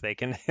 Yep. If they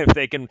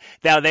can.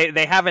 Now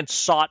they haven't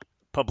sought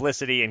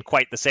publicity in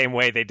quite the same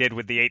way they did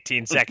with the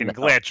 18-second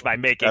glitch by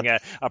making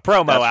a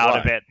promo out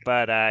of it.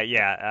 But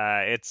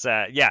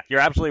you're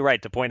absolutely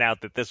right to point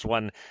out that this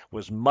one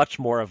was much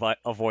more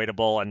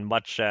avoidable and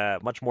much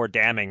more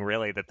damning,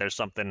 really, that there's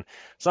something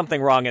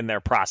wrong in their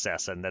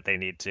process and that they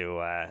need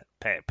to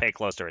pay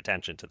closer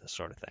attention to this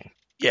sort of thing.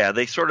 Yeah,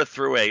 they sort of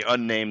threw a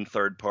unnamed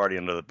third party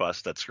under the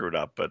bus that screwed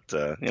up, but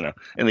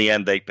in the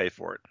end they pay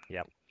for it.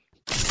 Yep.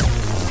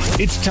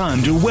 It's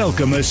time to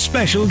welcome a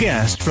special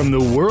guest from the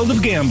world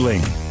of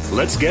gambling.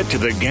 Let's get to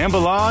the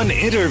Gamble On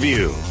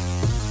interview.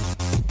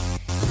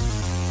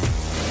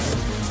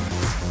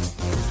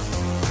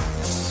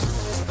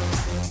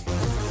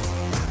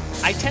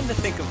 I tend to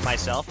think of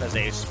myself as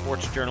a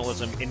sports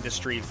journalism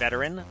industry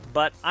veteran,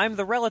 but I'm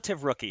the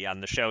relative rookie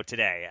on the show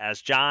today,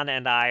 as John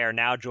and I are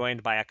now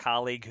joined by a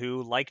colleague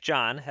who, like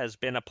John, has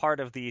been a part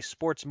of the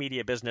sports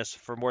media business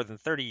for more than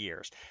 30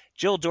 years.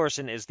 Jill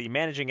Dorson is the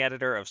managing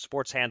editor of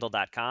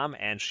SportsHandle.com,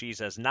 and she's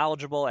as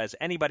knowledgeable as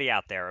anybody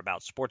out there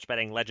about sports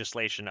betting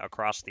legislation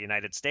across the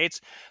United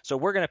States. So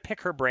we're going to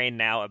pick her brain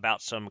now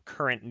about some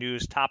current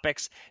news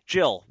topics.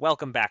 Jill,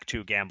 welcome back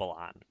to Gamble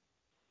On.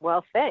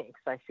 Well, thanks.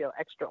 I feel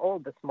extra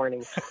old this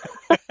morning.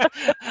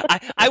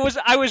 I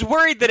was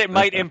worried that it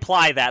might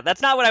imply that.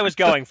 That's not what I was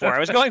going for. I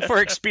was going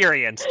for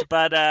experienced,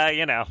 but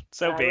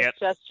so be it.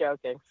 Just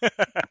joking.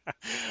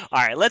 All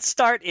right, let's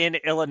start in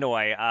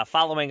Illinois.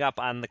 Following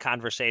up on the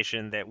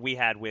conversation that we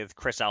had with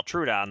Chris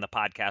Altruda on the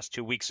podcast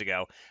 2 weeks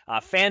ago,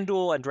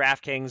 FanDuel and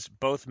DraftKings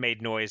both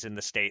made noise in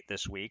the state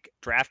this week.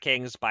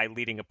 DraftKings by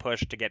leading a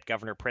push to get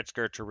Governor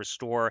Pritzker to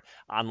restore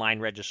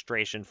online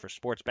registration for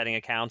sports betting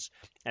accounts,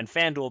 and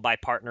FanDuel by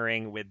partnering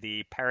with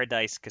the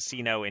Paradise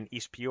Casino in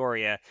East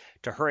Peoria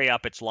to hurry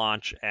up its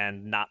launch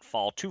and not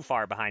fall too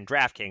far behind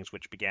DraftKings,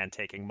 which began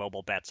taking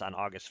mobile bets on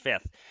August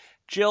 5th.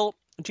 Jill,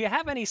 do you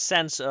have any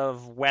sense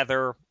of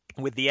whether,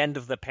 with the end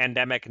of the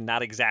pandemic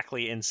not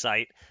exactly in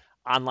sight,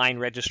 online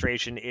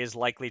registration is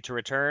likely to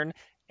return?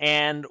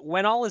 And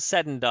when all is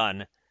said and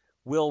done,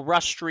 will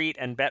Rush Street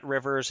and Bet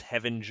Rivers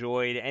have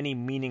enjoyed any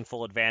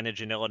meaningful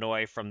advantage in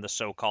Illinois from the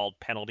so-called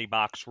penalty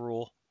box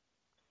rule?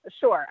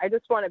 Sure. I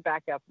just want to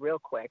back up real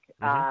quick.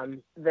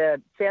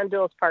 The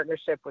FanDuel's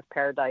partnership with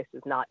Paradise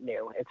is not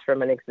new. It's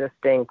from an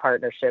existing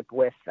partnership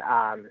with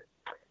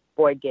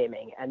Boyd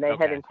Gaming, and they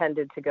had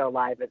intended to go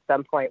live at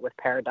some point with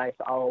Paradise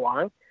all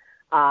along.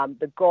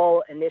 The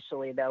goal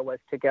initially, though, was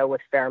to go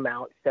with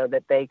Fairmount so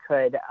that they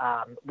could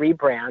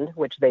rebrand,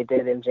 which they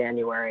did in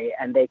January,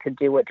 and they could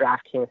do what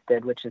DraftKings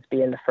did, which is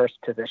be in the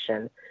first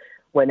position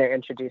when they're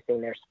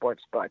introducing their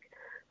sports book.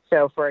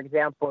 So, for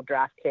example,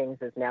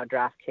 DraftKings is now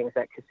DraftKings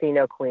at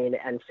Casino Queen,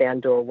 and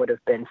FanDuel would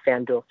have been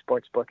FanDuel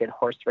Sportsbook and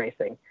horse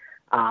racing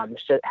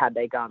had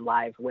they gone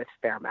live with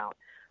Fairmount.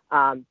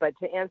 But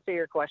to answer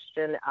your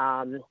question,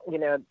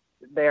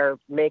 they're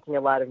making a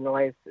lot of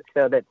noise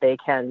so that they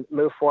can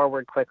move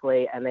forward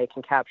quickly and they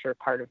can capture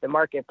part of the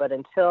market. But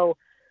until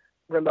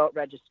remote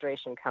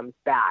registration comes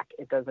back,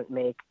 it doesn't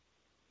make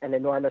an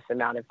enormous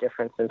amount of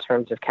difference in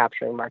terms of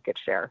capturing market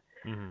share.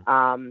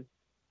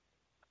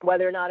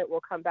 Whether or not it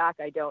will come back,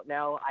 I don't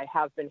know. I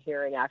have been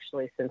hearing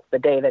actually since the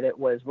day that it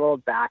was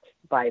rolled back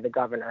by the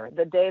governor,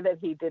 the day that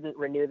he didn't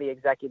renew the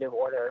executive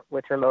order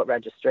with remote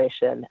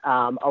registration,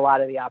 a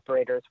lot of the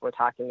operators were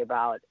talking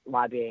about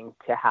lobbying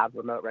to have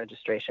remote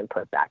registration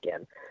put back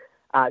in.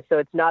 So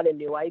it's not a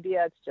new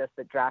idea. It's just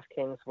that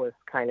DraftKings was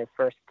kind of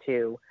first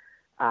to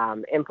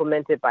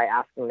implement it by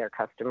asking their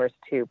customers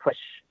to push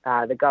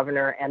the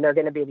governor, and they're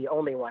going to be the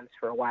only ones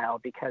for a while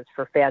because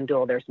for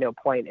FanDuel, there's no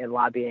point in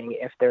lobbying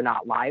if they're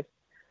not live.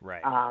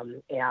 Right.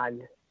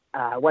 And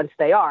once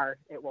they are,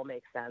 it will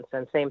make sense.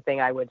 And same thing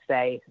I would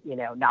say,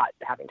 not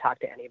having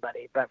talked to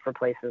anybody, but for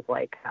places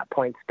like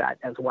PointsBet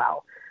as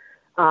well.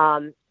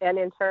 And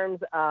in terms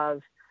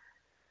of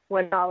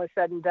when all is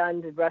said and done,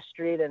 did Rush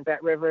Street and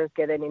Bet Rivers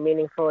get any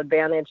meaningful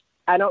advantage?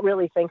 I don't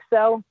really think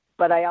so,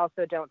 but I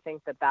also don't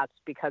think that that's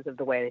because of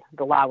the way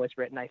the law was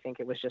written. I think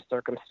it was just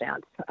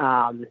circumstance.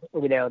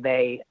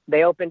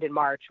 They opened in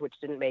March, which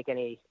didn't make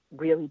any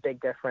really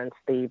big difference.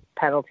 The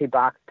penalty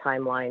box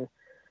timeline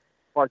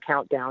or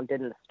countdown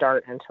didn't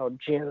start until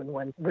June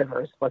when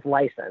Rivers was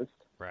licensed.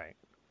 Right.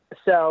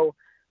 So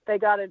they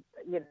got a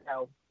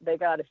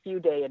few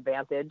day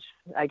advantage,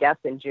 I guess,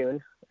 in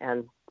June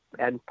and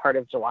part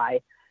of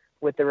July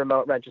with the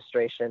remote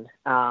registration.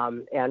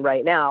 And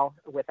right now,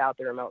 without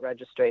the remote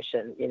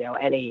registration,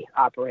 any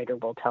operator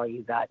will tell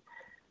you that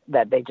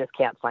they just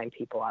can't sign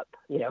people up,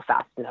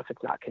 fast enough.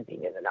 It's not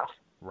convenient enough.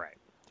 Right.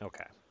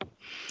 Okay.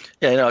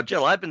 Yeah,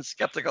 Jill, I've been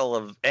skeptical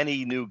of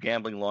any new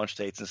gambling launch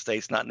states in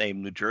states not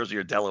named New Jersey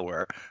or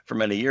Delaware for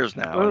many years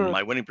now, and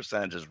my winning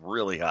percentage is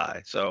really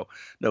high. So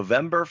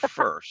November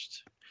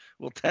 1st,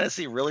 will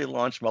Tennessee really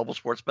launch mobile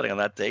sports betting on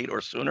that date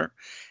or sooner?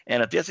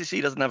 And if the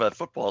SEC doesn't have a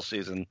football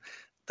season,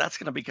 that's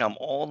going to become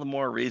all the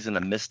more reason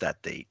to miss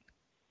that date.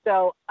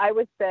 So I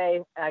would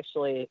say,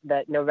 actually,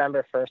 that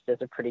November 1st is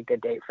a pretty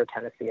good date for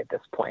Tennessee at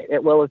this point.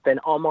 It will have been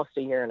almost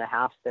a year and a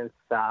half since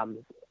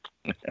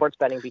sports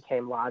betting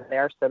became law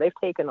there. So they've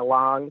taken a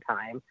long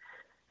time,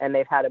 and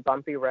they've had a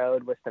bumpy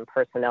road with some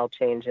personnel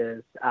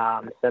changes,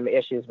 some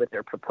issues with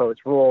their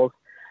proposed rules.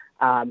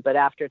 But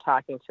after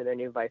talking to their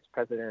new vice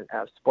president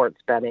of sports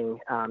betting,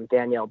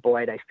 Danielle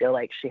Boyd, I feel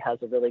like she has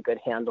a really good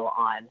handle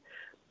on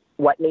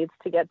what needs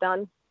to get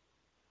done,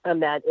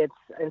 and that it's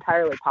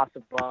entirely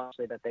possible,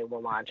 actually, that they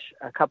will launch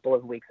a couple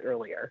of weeks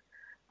earlier.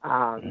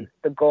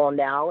 The goal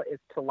now is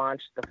to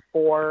launch the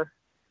 4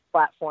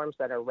 platforms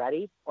that are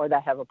ready or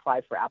that have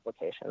applied for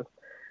applications,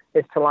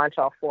 is to launch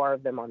all 4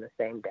 of them on the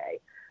same day.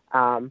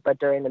 But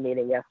during the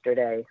meeting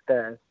yesterday,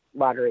 the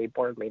lottery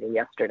board meeting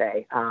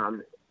yesterday,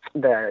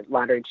 the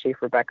lottery chief,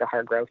 Rebecca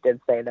Hargrove, did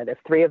say that if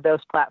 3 of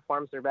those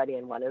platforms are ready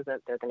and 1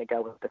 isn't, they're going to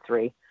go with the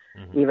 3,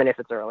 even if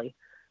it's early.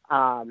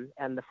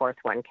 And the 4th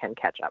one can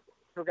catch up.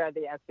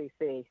 Regarding the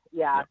SEC,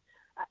 yeah.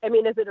 I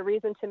mean, is it a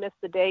reason to miss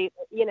the date?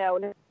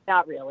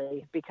 Not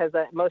really, because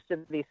most of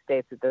these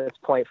states at this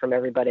point, from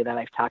everybody that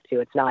I've talked to,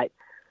 it's not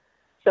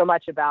so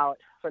much about,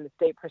 from the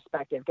state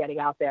perspective, getting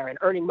out there and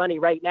earning money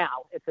right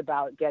now. It's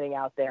about getting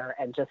out there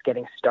and just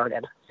getting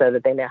started so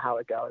that they know how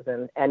it goes.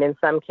 And in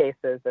some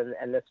cases,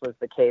 and this was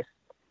the case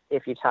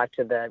if you talk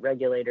to the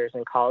regulators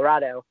in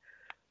Colorado,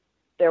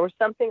 there was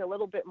something a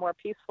little bit more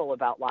peaceful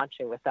about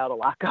launching without a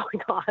lot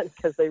going on,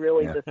 because they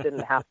really just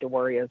didn't have to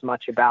worry as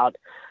much about,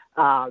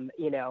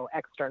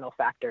 external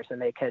factors,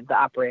 and the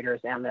operators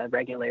and the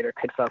regulator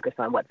could focus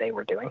on what they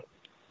were doing.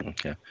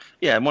 Okay.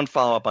 Yeah, and one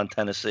follow-up on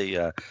Tennessee.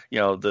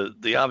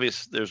 The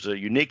obvious, there's a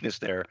uniqueness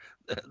there.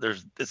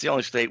 It's the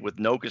only state with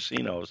no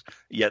casinos,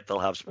 yet they'll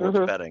have sports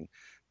betting.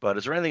 But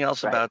is there anything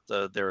else about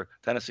their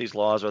Tennessee's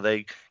laws? Are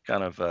they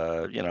kind of,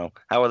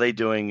 how are they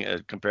doing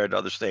compared to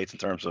other states in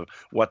terms of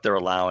what they're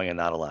allowing and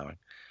not allowing?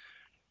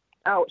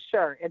 Oh,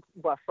 sure.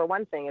 For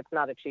one thing, it's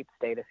not a cheap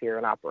state if you're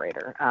an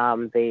operator.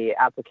 The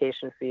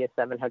application fee is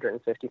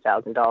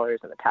 $750,000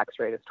 and the tax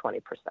rate is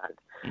 20%.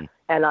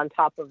 And on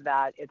top of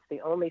that, it's the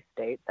only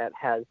state that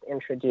has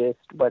introduced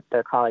what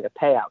they're calling a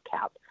payout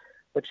cap,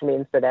 which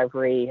means that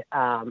every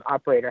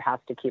operator has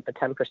to keep a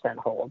 10%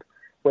 hold,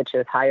 which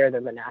is higher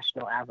than the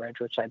national average,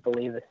 which I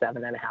believe is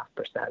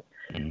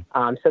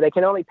 7.5%. So they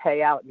can only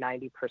pay out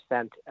 90%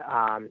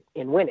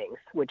 in winnings,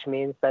 which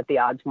means that the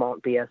odds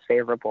won't be as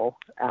favorable,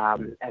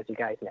 as you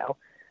guys know.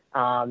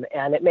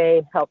 And it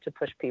may help to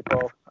push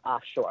people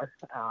offshore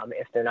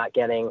if they're not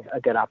getting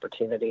a good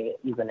opportunity,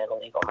 even in a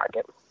legal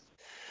market.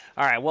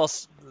 All right. Well,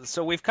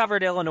 so we've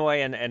covered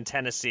Illinois and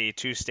Tennessee,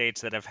 2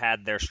 states that have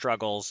had their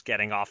struggles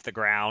getting off the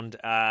ground.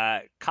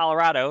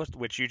 Colorado,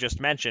 which you just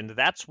mentioned,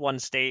 that's one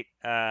state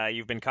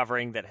you've been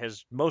covering that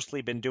has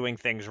mostly been doing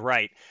things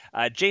right.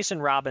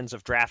 Jason Robbins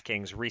of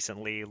DraftKings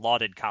recently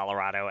lauded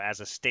Colorado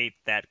as a state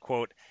that,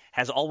 quote,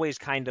 has always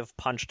kind of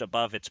punched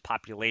above its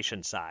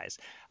population size.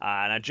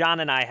 Now, John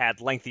and I had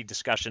lengthy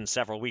discussions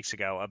several weeks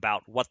ago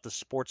about what the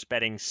sports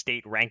betting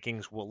state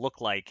rankings will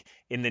look like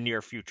in the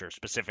near future,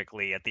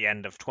 specifically at the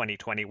end of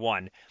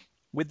 2021.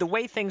 With the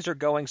way things are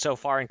going so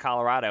far in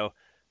Colorado,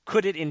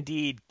 could it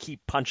indeed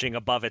keep punching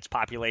above its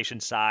population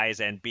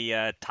size and be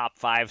a top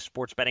 5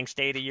 sports betting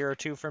state a year or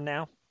 2 from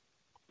now?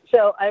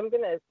 So I'm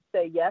going to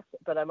say yes,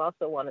 but I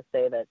also want to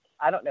say that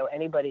I don't know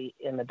anybody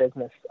in the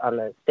business on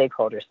the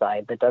stakeholder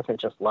side that doesn't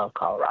just love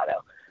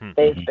Colorado.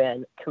 They've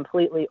been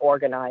completely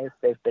organized.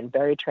 They've been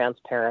very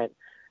transparent.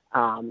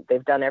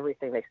 They've done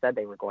everything they said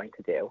they were going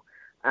to do.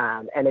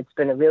 And it's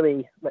been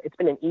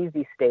an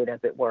easy state, as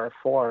it were,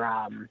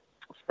 for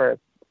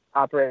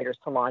operators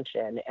to launch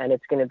in. And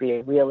it's going to be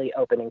a really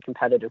open and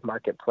competitive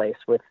marketplace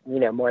with,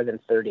 more than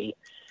 30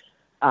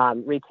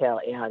 retail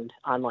and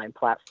online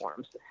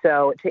platforms.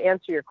 So to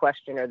answer your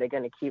question, are they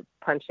going to keep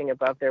punching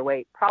above their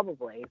weight?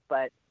 Probably,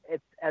 but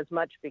it's as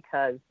much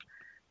because,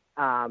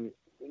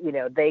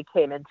 they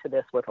came into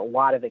this with a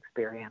lot of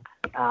experience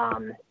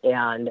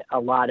and a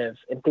lot of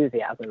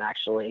enthusiasm,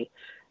 actually.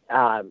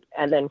 And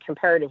then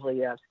comparatively,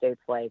 you have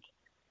states like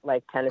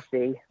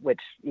Tennessee,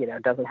 which,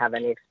 doesn't have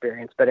any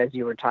experience. But as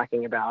you were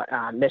talking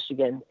about,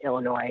 Michigan,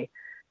 Illinois,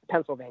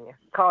 Pennsylvania.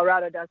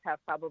 Colorado does have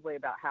probably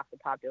about half the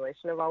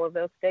population of all of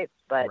those states,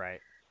 but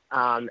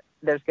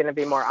there's going to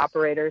be more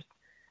operators.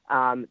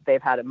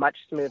 They've had a much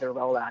smoother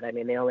rollout. I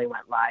mean, they only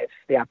went live.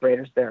 The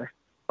operators there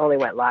only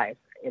went live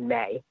in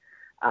May.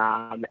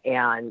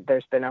 And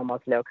there's been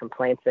almost no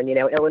complaints. And,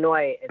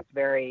 Illinois,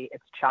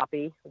 it's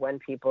choppy when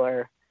people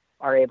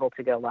are able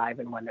to go live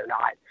and when they're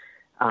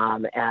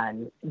not.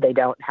 And they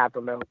don't have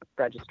remote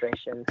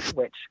registration,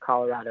 which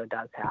Colorado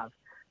does have.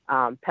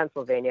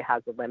 Pennsylvania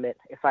has a limit,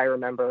 if I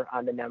remember,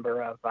 on the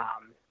number of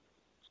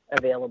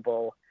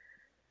available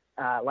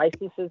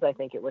licenses. I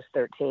think it was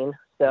 13.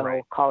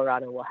 So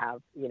Colorado will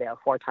have,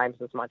 4 times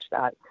as much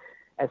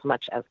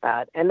as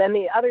that. And then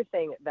the other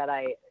thing that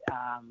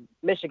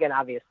Michigan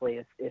obviously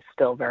is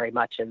still very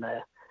much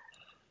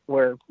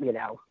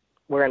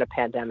we're in a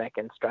pandemic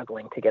and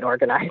struggling to get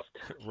organized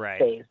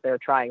phase. They're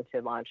trying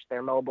to launch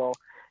their mobile.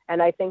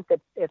 And I think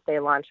that if they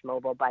launch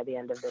mobile by the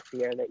end of this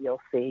year, that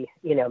you'll see,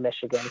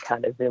 Michigan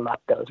kind of zoom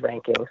up those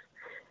rankings.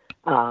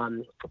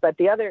 But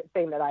the other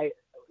thing that I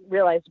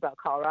realized about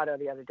Colorado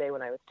the other day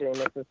when I was doing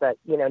this is that,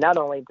 not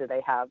only do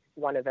they have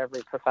one of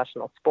every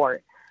professional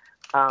sport,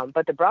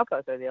 but the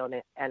Broncos are the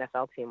only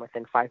NFL team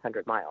within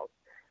 500 miles.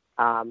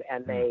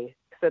 And they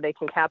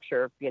can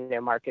capture,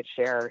 market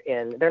share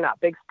they're not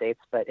big states,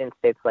 but in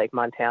states like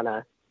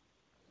Montana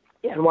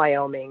and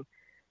Wyoming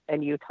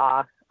and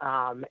Utah,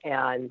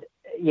 and,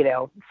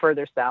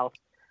 further south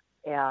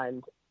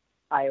and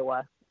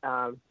Iowa.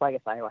 Well, I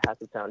guess Iowa has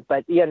its own,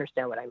 but you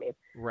understand what I mean.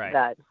 Right.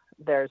 That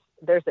there's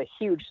a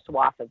huge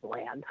swath of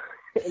land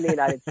in the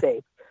United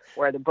States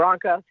where the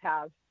Broncos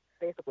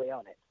basically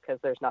own it because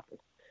there's nothing.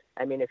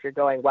 I mean, if you're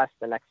going west,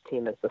 the next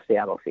team is the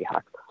Seattle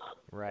Seahawks.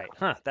 Right.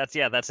 Huh.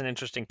 That's an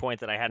interesting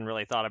point that I hadn't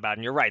really thought about.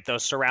 And you're right;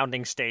 those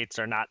surrounding states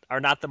are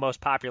not the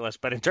most populous.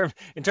 But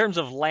in terms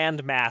of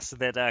land mass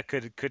that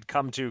could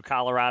come to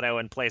Colorado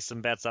and place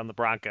some bets on the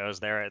Broncos,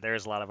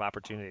 there's a lot of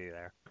opportunity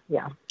there.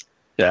 Yeah.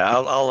 Yeah,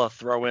 I'll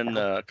throw in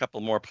a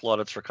couple more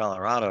plaudits for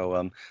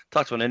Colorado.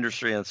 Talked to an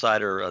industry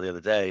insider the other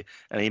day,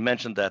 and he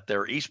mentioned that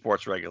their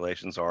esports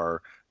regulations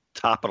are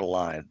top of the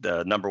line,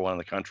 the number one in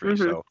the country.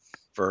 Mm-hmm. So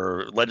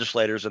for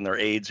legislators and their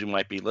aides who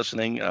might be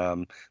listening,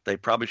 they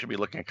probably should be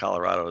looking at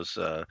Colorado's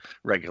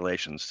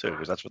regulations too,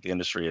 because that's what the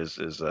industry is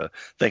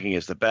thinking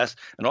is the best.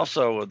 And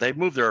also, they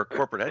moved their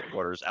corporate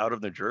headquarters out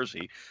of New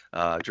Jersey,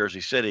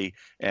 Jersey City,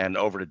 and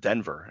over to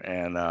Denver.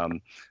 And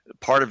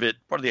part of the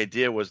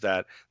idea was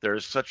that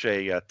there's such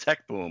a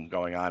tech boom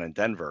going on in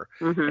Denver,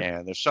 mm-hmm.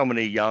 and there's so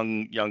many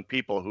young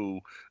people who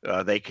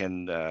they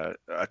can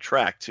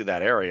attract to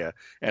that area.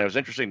 And it was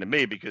interesting to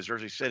me because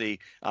Jersey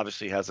City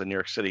obviously has a New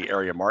York City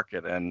area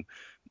market, and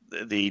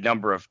the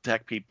number of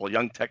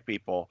young tech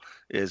people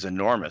is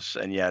enormous.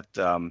 And yet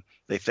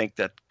they think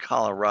that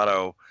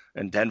Colorado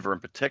and Denver in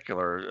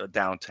particular,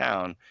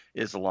 downtown,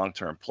 is a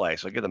long-term play.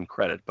 So I give them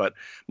credit. But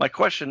my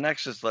question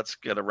next is, let's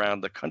get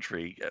around the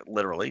country,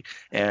 literally.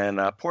 And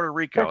Puerto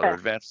Rico, their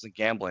advances in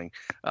gambling.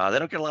 They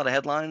don't get a lot of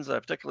headlines,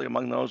 particularly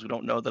among those who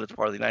don't know that it's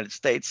part of the United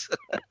States.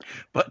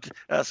 But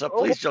so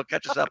please, Jill,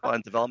 catch us up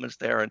on developments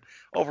there. And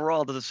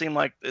overall, does it seem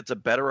like it's a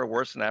better or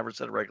worse than average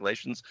set of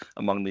regulations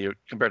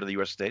compared to the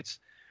U.S. states?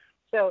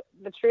 So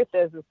the truth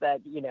is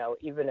that,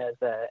 even as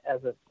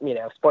a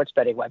sports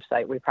betting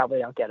website, we probably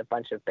don't get a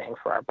bunch of bang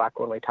for our buck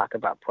when we talk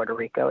about Puerto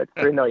Rico. It's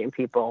 3 million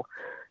people.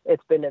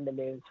 It's been in the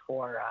news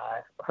for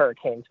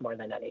hurricanes more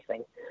than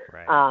anything.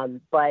 Right.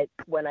 But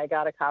when I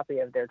got a copy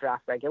of their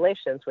draft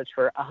regulations, which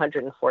were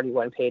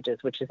 141 pages,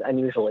 which is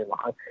unusually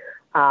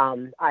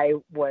long, I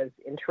was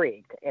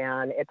intrigued.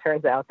 And it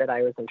turns out that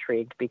I was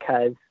intrigued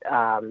because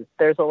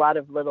there's a lot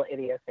of little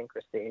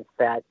idiosyncrasies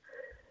that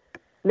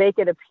make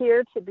it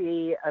appear to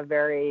be a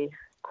very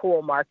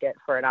cool market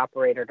for an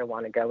operator to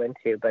want to go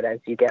into. But as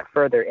you get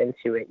further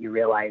into it, you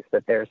realize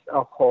that there's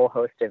a whole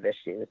host of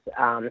issues.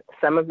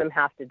 Some of them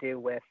have to do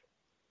with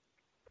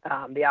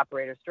the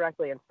operators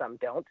directly, and some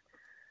don't.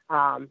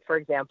 For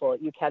example,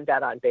 you can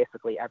bet on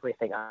basically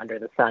everything under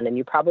the sun, and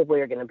you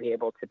probably are going to be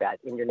able to bet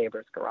in your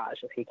neighbor's garage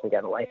if he can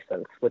get a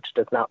license, which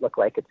does not look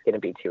like it's going to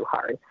be too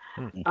hard.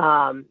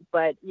 Mm-hmm.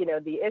 But,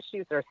 the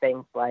issues are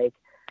things like,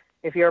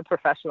 if you're a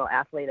professional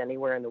athlete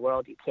anywhere in the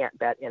world, you can't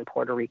bet in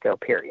Puerto Rico,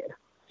 period.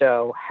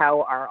 So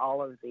how are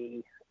all of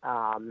the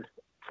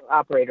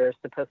operator is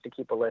supposed to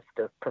keep a list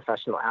of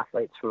professional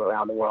athletes from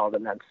around the world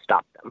and then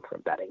stop them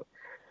from betting.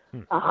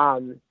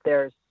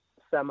 There's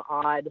some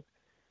odd,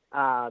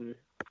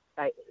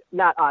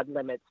 not odd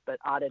limits, but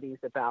oddities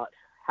about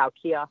how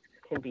kiosks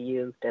can be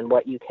used and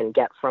what you can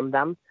get from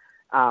them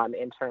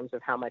in terms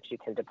of how much you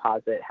can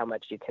deposit, how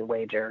much you can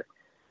wager,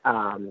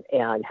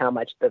 and how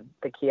much the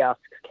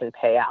kiosks can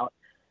pay out.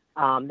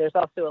 There's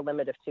also a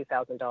limit of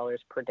 $2,000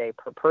 per day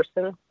per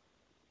person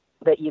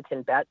that you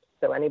can bet.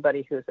 So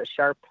anybody who's a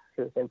sharp,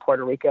 who's in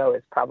Puerto Rico,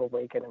 is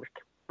probably going to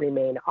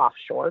remain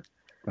offshore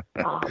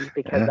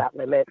because that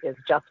limit is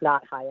just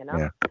not high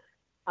enough.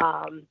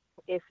 Yeah.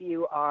 If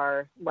you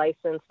are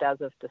licensed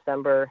as of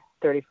December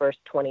 31st,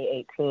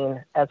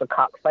 2018, as a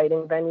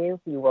cockfighting venue,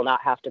 you will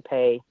not have to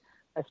pay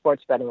a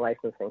sports betting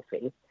licensing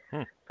fee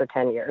for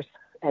 10 years.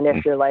 And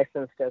if you're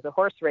licensed as a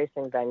horse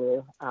racing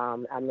venue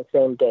on the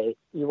same date,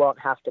 you won't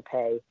have to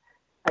pay,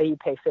 you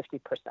pay 50%.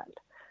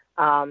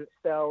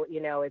 So,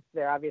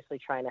 they're obviously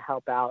trying to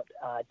help out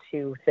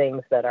two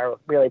things that are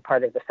really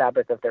part of the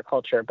fabric of their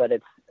culture, but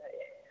it's,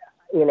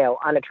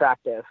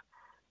 unattractive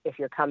if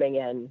you're coming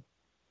in,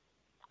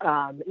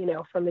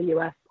 from the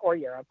U.S. or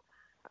Europe,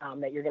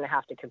 that you're going to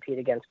have to compete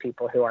against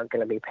people who aren't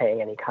going to be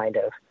paying any kind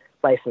of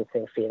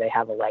licensing fee. They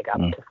have a leg up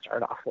to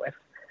start off with.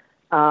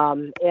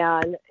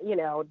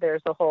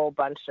 There's a whole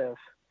bunch of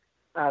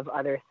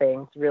other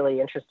things,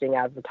 really interesting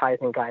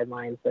advertising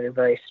guidelines that are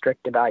very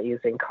strict about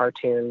using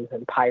cartoons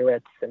and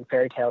pirates and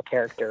fairy tale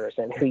characters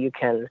and who you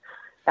can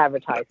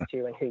advertise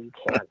to and who you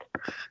can't.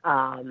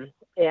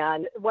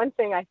 And one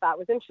thing I thought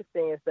was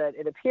interesting is that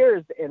it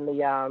appears in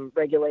the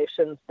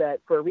regulations that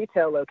for a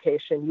retail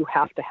location, you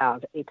have to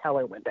have a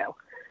teller window.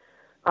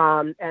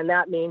 And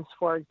that means,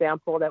 for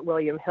example, that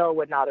William Hill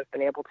would not have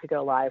been able to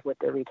go live with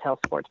their retail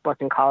sports book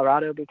in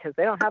Colorado because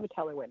they don't have a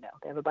teller window.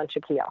 They have a bunch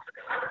of kiosks.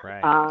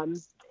 Right.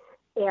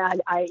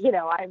 And I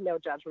have no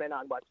judgment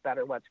on what's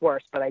better, what's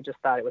worse, but I just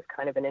thought it was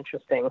kind of an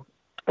interesting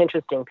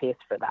piece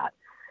for that.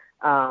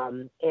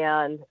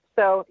 And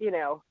so,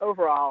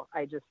 overall,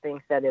 I just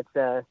think that it's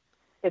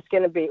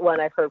going to be,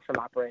 when I've heard from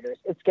operators,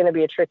 it's going to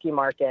be a tricky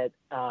market.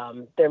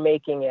 They're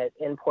making it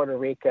in Puerto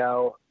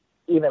Rico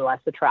even less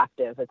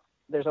attractive.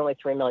 There's only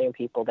 3 million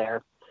people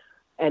there.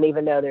 And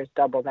even though there's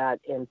double that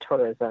in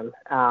tourism,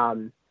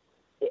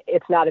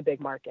 it's not a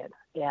big market,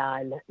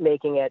 and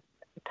making it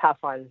tough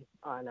on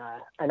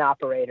an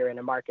operator in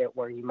a market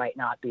where you might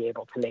not be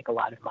able to make a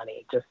lot of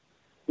money just,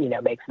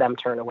 makes them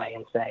turn away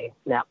and say,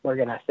 no, we're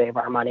going to save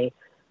our money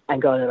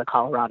and go to the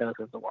Colorados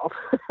of the world.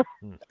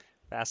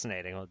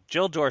 Fascinating. Well,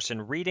 Jill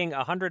Dorson reading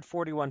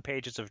 141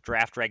 pages of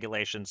draft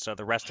regulations so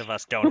the rest of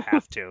us don't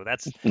have to.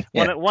 That's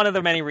one of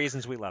the many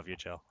reasons we love you,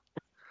 Jill.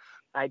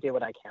 I do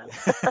what I can.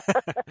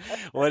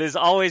 Well, it is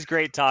always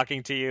great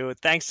talking to you.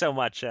 Thanks so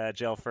much,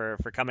 Jill, for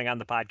coming on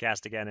the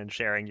podcast again and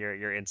sharing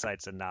your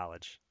insights and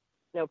knowledge.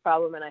 No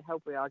problem, and I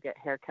hope we all get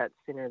haircuts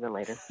sooner than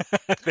later.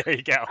 There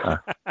you go.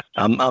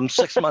 I'm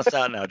 6 months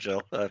out now,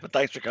 Jill, but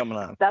thanks for coming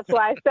on. That's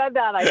why I said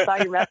that. I saw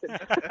your message.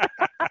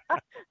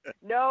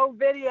 No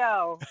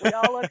video. We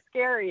all look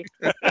scary.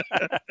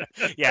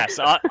 Yes,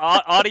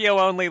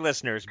 audio-only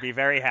listeners, be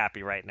very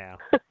happy right now.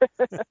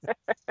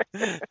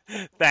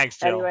 Thanks,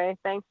 Jill. Anyway,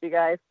 thanks, you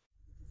guys.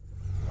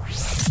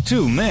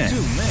 Two men.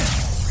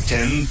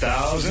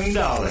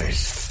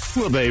 $10,000.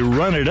 Will they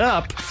run it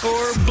up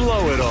or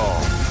blow it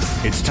all?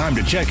 It's time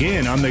to check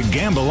in on the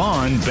Gamble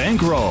On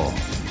bankroll.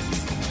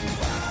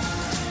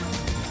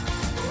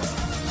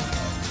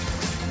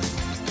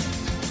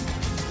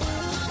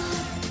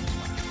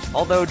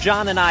 Although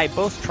John and I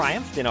both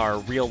triumphed in our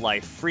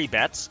real-life free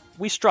bets,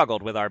 we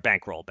struggled with our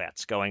bankroll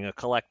bets, going a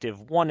collective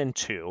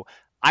 1-2.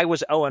 I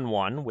was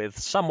 0-1 with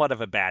somewhat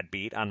of a bad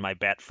beat on my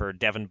bet for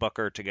Devin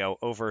Booker to go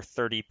over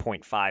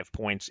 30.5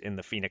 points in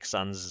the Phoenix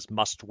Suns'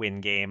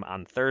 must-win game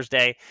on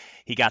Thursday.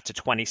 He got to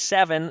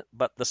 27,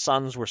 but the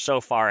Suns were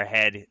so far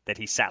ahead that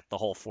he sat the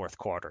whole fourth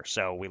quarter,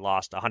 so we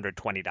lost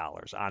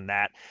 $120 on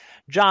that.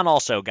 John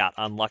also got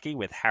unlucky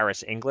with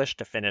Harris English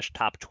to finish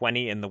top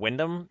 20 in the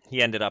Wyndham.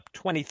 He ended up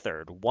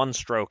 23rd, one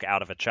stroke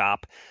out of a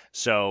chop,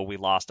 so we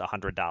lost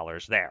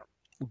 $100 there.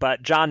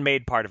 But John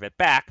made part of it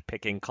back,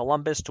 picking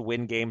Columbus to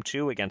win Game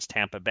 2 against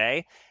Tampa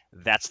Bay.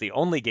 That's the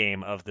only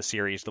game of the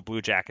series the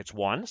Blue Jackets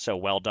won, so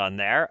well done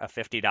there. A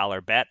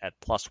 $50 bet at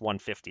plus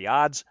 150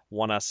 odds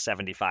won us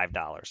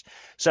 $75.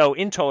 So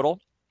in total,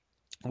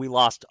 we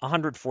lost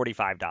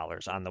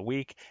 $145 on the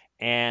week.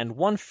 And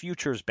one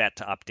futures bet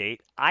to update,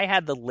 I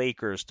had the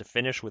Lakers to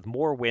finish with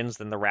more wins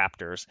than the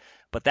Raptors,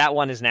 but that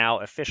one is now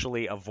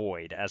officially a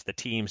void as the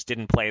teams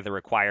didn't play the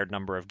required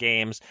number of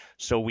games,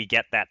 so we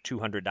get that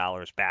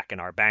 $200 back in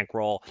our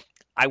bankroll.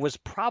 I was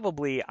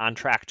probably on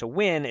track to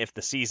win if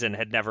the season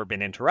had never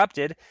been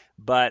interrupted,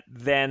 but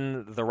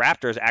then the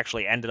Raptors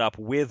actually ended up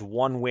with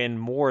one win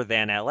more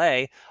than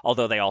LA,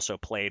 although they also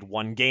played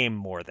one game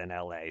more than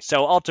LA.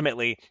 So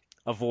ultimately,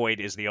 a void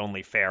is the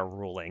only fair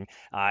ruling.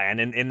 And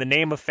in the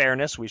name of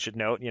fairness, we should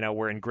note,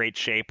 we're in great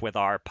shape with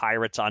our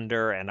Pirates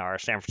under and our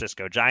San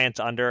Francisco Giants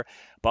under,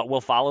 but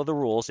we'll follow the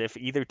rules. If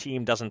either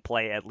team doesn't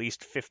play at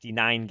least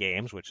 59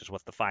 games, which is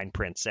what the fine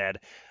print said,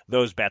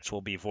 those bets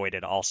will be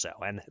voided also.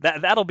 And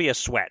that'll be a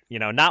sweat,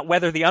 not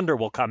whether the under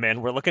will come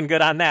in. We're looking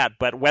good on that,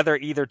 but whether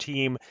either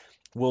team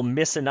will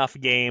miss enough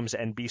games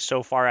and be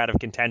so far out of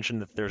contention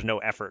that there's no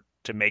effort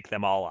to make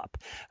them all up.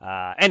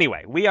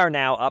 Anyway, we are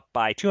now up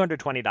by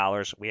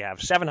 $220. We have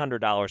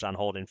 $700 on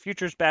hold in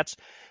futures bets,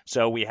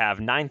 so we have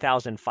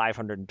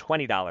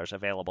 $9,520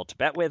 available to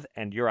bet with,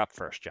 and you're up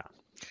first, John.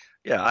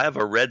 Yeah, I have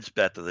a Reds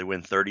bet that they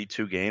win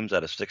 32 games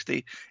out of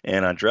 60,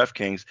 and on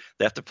DraftKings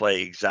they have to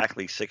play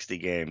exactly 60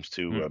 games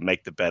to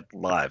make the bet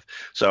live.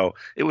 So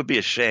it would be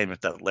a shame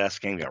if that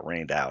last game got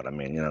rained out. I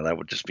mean, that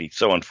would just be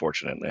so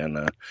unfortunate,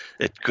 and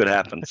it could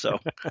happen. So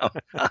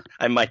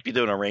I might be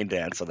doing a rain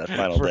dance on that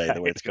final day,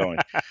 the way it's going.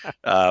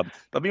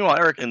 But meanwhile,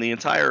 Eric, in the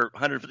entire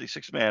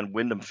 156-man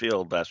Wyndham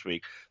Field last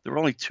week, there were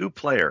only 2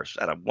 players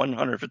out of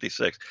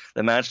 156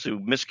 that managed to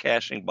miss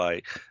cashing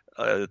by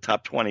the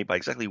top 20 by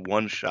exactly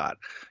one shot.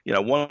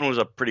 One was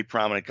a pretty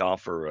prominent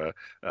golfer,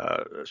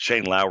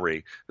 Shane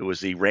Lowry, who was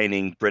the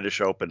reigning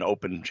British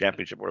Open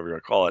Championship, whatever you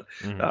want to call it,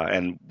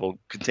 and will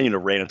continue to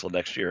reign until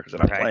next year because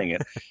they're not playing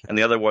it. And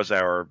the other was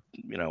our,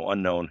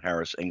 unknown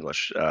Harris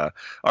English.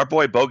 Our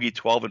boy bogeyed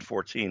 12 and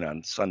 14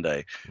 on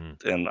Sunday,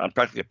 and on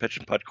practically a pitch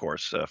and putt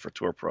course for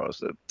tour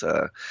pros.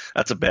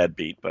 That's a bad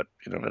beat, but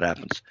it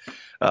happens.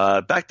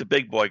 Back to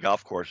big boy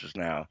golf courses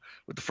now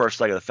with the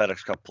first leg of the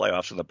FedEx Cup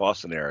playoffs in the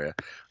Boston area.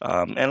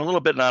 And a little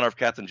bit in honor of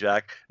Captain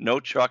Jack, no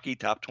chalky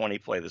top 20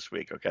 play this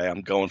week. Okay,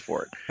 I'm going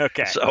for it.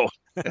 Okay. So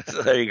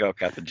there you go,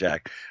 Captain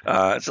Jack.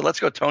 So let's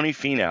go Tony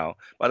Finau.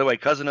 By the way,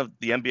 cousin of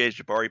the NBA's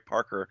Jabari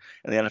Parker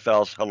and the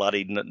NFL's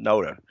Halati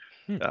Noda.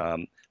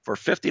 For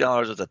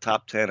 $50 at the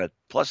top 10 at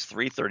plus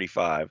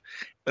 335.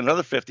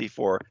 Another 50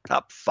 for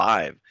top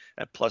 5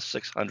 at plus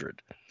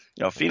 600.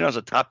 Finau's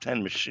a top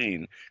 10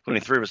 machine,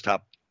 including three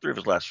of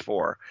his last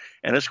 4.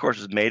 And this course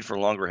is made for a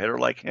longer hitter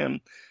like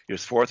him. He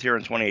was 4th here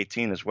in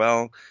 2018 as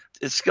well.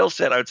 His skill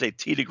set, I would say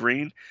tee to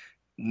green,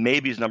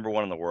 maybe he's number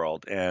 1 in the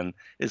world. And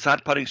his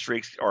hot putting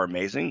streaks are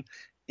amazing.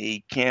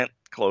 He can't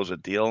close a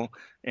deal.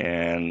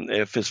 And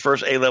if his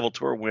first A-level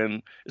tour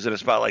win is in a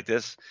spot like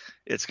this,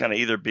 it's going to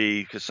either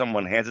be because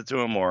someone hands it to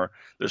him or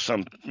there's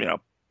some,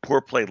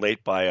 poor play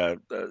late by a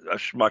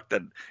schmuck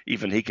that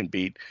even he can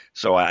beat.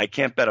 So I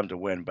can't bet him to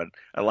win, but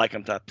I like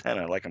him top 10.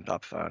 I like him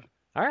top 5.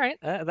 All right,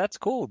 that's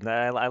cool.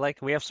 I like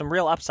we have some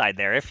real upside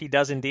there. If he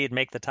does indeed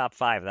make the top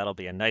 5, that'll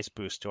be a nice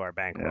boost to our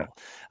bankroll.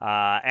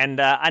 Yeah. And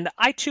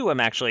I too am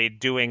actually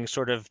doing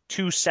sort of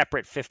 2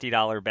 separate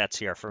 $50 bets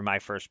here for my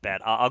first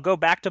bet. I'll go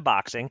back to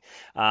boxing.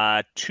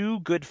 2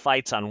 good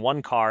fights on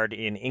one card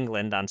in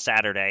England on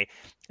Saturday,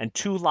 and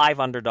 2 live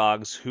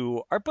underdogs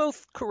who are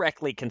both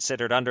correctly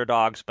considered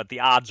underdogs, but the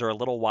odds are a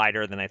little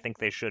wider than I think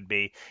they should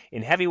be.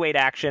 In heavyweight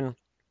action,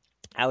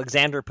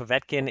 Alexander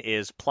Povetkin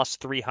is plus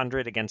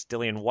 300 against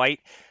Dillian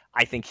White.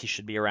 I think he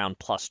should be around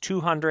plus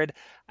 200.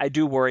 I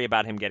do worry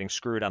about him getting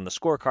screwed on the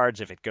scorecards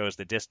if it goes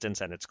the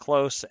distance and it's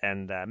close,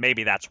 and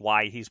maybe that's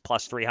why he's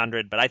plus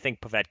 300, but I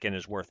think Povetkin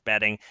is worth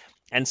betting.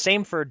 And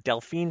same for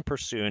Delphine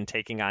Persoon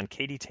taking on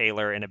Katie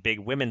Taylor in a big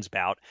women's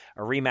bout,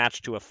 a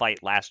rematch to a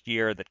fight last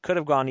year that could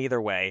have gone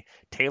either way.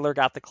 Taylor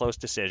got the close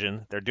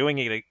decision. They're doing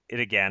it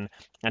again,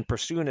 and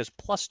Persoon is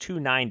plus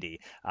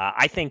 290.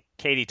 I think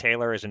Katie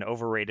Taylor is an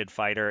overrated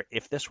fighter.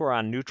 If this were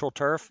on neutral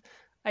turf,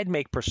 I'd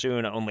make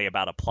Persoon only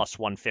about a plus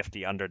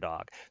 150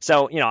 underdog.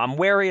 So, I'm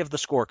wary of the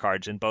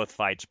scorecards in both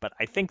fights, but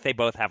I think they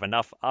both have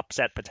enough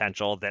upset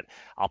potential that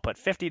I'll put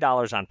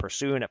 $50 on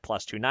Persoon at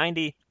plus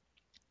 290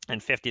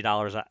 and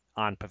 $50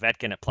 on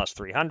Povetkin at plus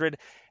 300.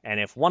 And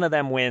if one of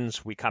them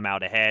wins, we come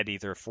out ahead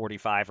either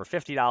 $45 or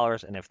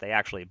 $50. And if they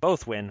actually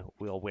both win,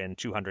 we'll win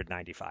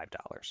 $295.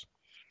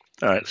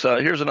 All right.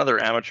 So here's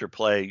another amateur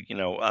play.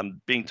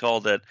 I'm being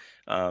told that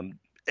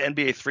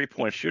NBA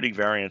three-point shooting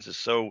variance is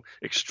so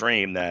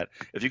extreme that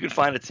if you can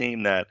find a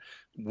team that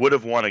would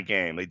have won a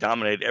game, they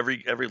dominated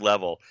every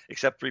level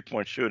except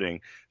three-point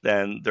shooting,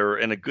 then they're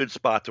in a good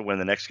spot to win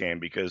the next game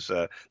because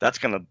that's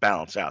going to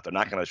balance out. They're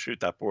not going to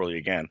shoot that poorly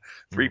again.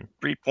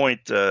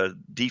 Three-point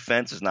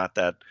defense is not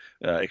that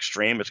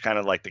extreme. It's kind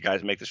of like the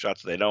guys make the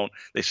shots,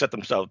 they set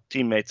themselves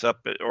teammates up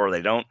or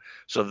they don't.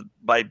 So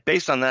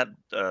based on that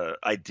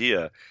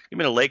idea, give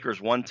me the Lakers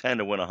 110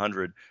 to win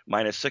 100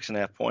 minus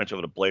 6.5 points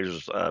over the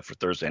Blazers for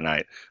Thursday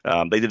night.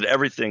 They did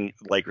everything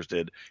Lakers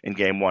did in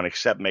game 1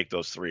 except make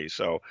those threes.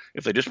 So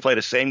if they just play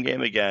the same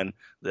game again,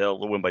 they'll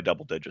win by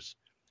double digits.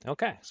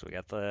 Okay, so we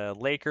got the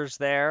Lakers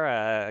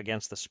there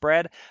against the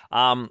spread.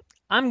 I'm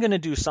going to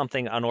do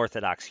something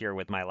unorthodox here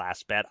with my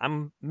last bet.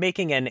 I'm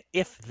making an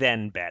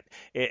if-then bet.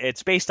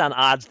 It's based on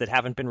odds that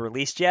haven't been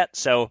released yet.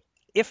 So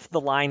if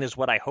the line is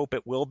what I hope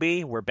it will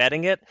be, we're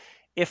betting it.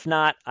 If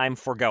not, I'm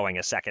foregoing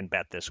a second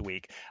bet this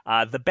week.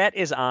 The bet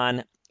is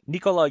on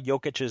Nikola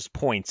Jokic's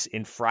points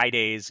in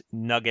Friday's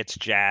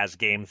Nuggets-Jazz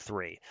Game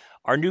 3.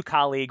 Our new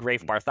colleague,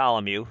 Rafe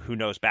Bartholomew, who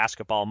knows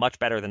basketball much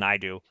better than I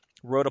do,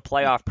 wrote a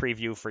playoff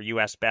preview for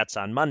US Bets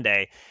on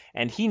Monday,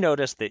 and he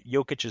noticed that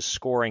Jokic's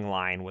scoring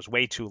line was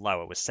way too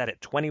low. It was set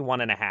at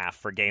 21.5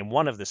 for game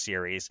 1 of the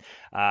series.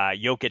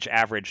 Jokic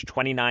averaged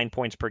 29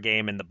 points per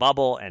game in the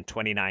bubble and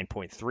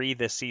 29.3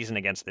 this season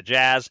against the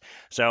Jazz.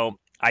 So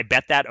I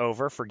bet that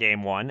over for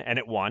game 1, and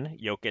it won.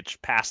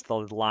 Jokic passed the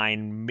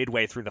line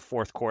midway through the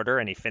fourth quarter,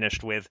 and he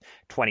finished with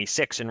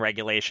 26 in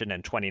regulation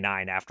and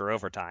 29 after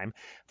overtime.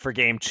 For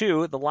game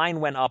 2, the line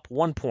went up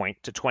 1 point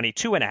to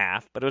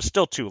 22.5, but it was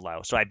still too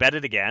low. So I bet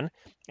it again,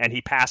 and he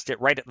passed it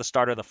right at the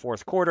start of the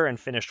fourth quarter and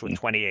finished with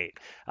 28.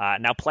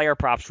 Now, player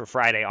props for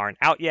Friday aren't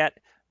out yet.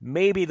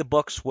 Maybe the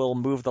books will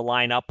move the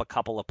line up a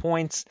couple of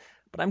points,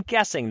 but I'm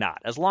guessing not.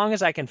 As long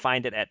as I can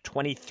find it at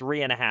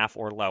 23.5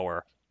 or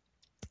lower,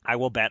 I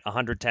will bet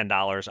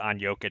 $110 on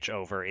Jokic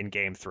over in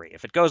game 3.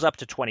 If it goes up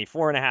to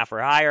 24.5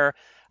 or higher,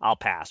 I'll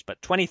pass.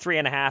 But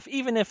 23.5,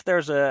 even if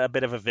there's a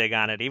bit of a vig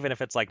on it, even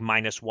if it's like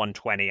minus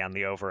 120 on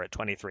the over at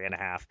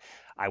 23.5,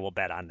 I will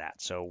bet on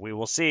that. So we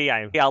will see.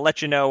 I'll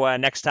let you know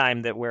next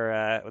time that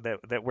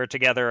we're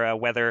together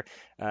whether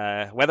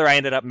I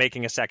ended up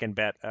making a second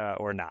bet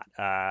or not.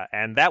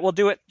 And that will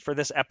do it for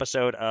this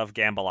episode of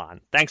Gamble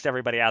On. Thanks to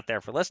everybody out there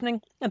for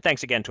listening, and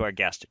thanks again to our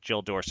guest,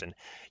 Jill Dorson.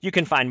 You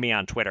can find me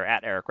on Twitter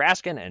at Eric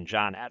Raskin and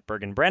John at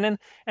Bergen Brennan,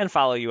 and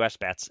follow US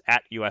Bets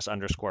at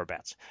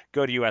US_bets.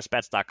 Go to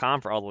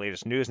usbets.com for all the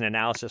latest news and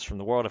analysis from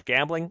the world of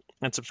gambling,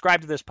 and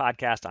subscribe to this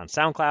podcast on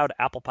SoundCloud,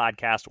 Apple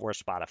Podcast, or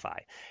Spotify.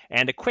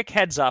 And a quick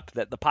heads up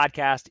that the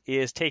podcast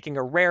is taking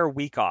a rare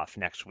week off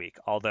next week,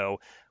 although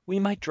we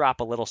might drop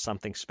a little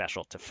something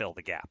special to fill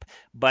the gap.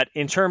 But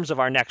in terms of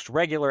our next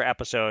regular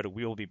episode,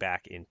 we will be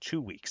back in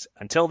 2 weeks.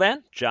 Until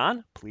then,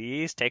 John,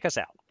 please take us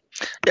out.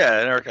 Yeah,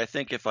 and Eric, I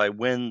think if I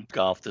win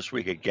golf this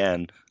week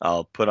again,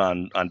 I'll put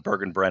on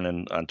Bergen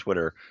Brennan on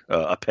Twitter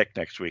a pick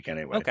next week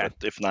anyway. Okay.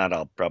 But if not,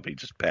 I'll probably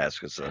just pass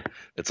because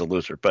it's a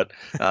loser. But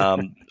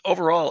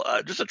overall,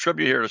 just a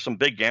tribute here to some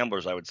big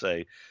gamblers, I would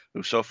say,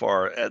 who so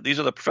far, these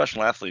are the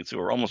professional athletes who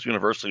are almost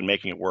universally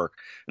making it work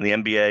in the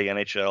NBA,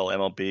 NHL,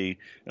 MLB,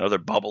 and other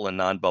bubble and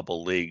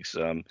non-bubble leagues.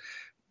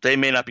 They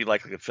may not be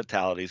likely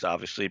fatalities,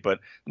 obviously,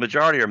 but the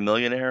majority are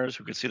millionaires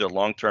who can see their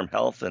long-term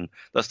health and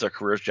thus their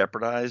careers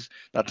jeopardized,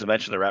 not to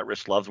mention their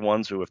at-risk loved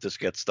ones who, if this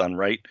gets done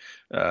right,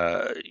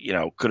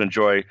 could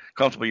enjoy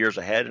comfortable years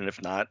ahead, and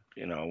if not,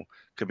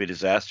 could be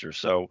disaster.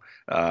 So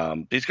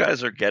these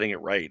guys are getting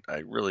it right. I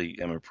really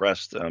am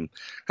impressed. A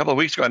couple of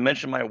weeks ago, I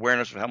mentioned my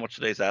awareness of how much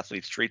today's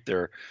athletes treat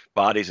their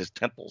bodies as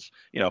temples,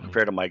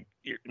 compared to my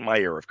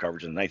era of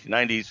coverage in the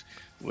 1990s,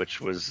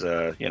 which was,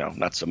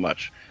 not so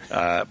much.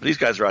 But these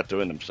guys are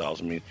outdoing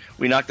themselves. I mean,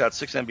 we knocked out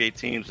 6 NBA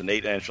teams and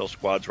 8 NHL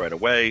squads right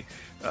away.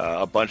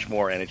 A bunch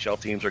more NHL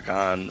teams are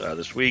gone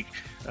this week.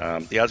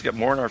 The odds get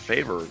more in our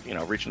favor,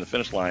 reaching the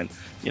finish line,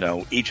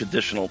 each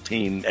additional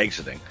team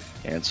exiting.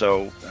 And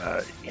so,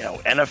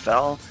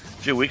 NFL, a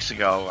few weeks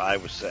ago, I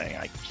was saying,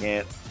 I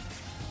can't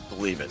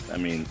believe it. I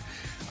mean,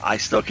 I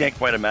still can't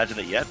quite imagine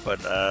it yet, but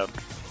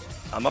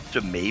I'm up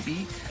to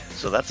maybe.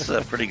 So that's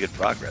pretty good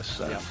progress.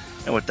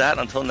 And with that,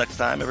 until next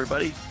time,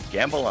 everybody,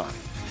 gamble on.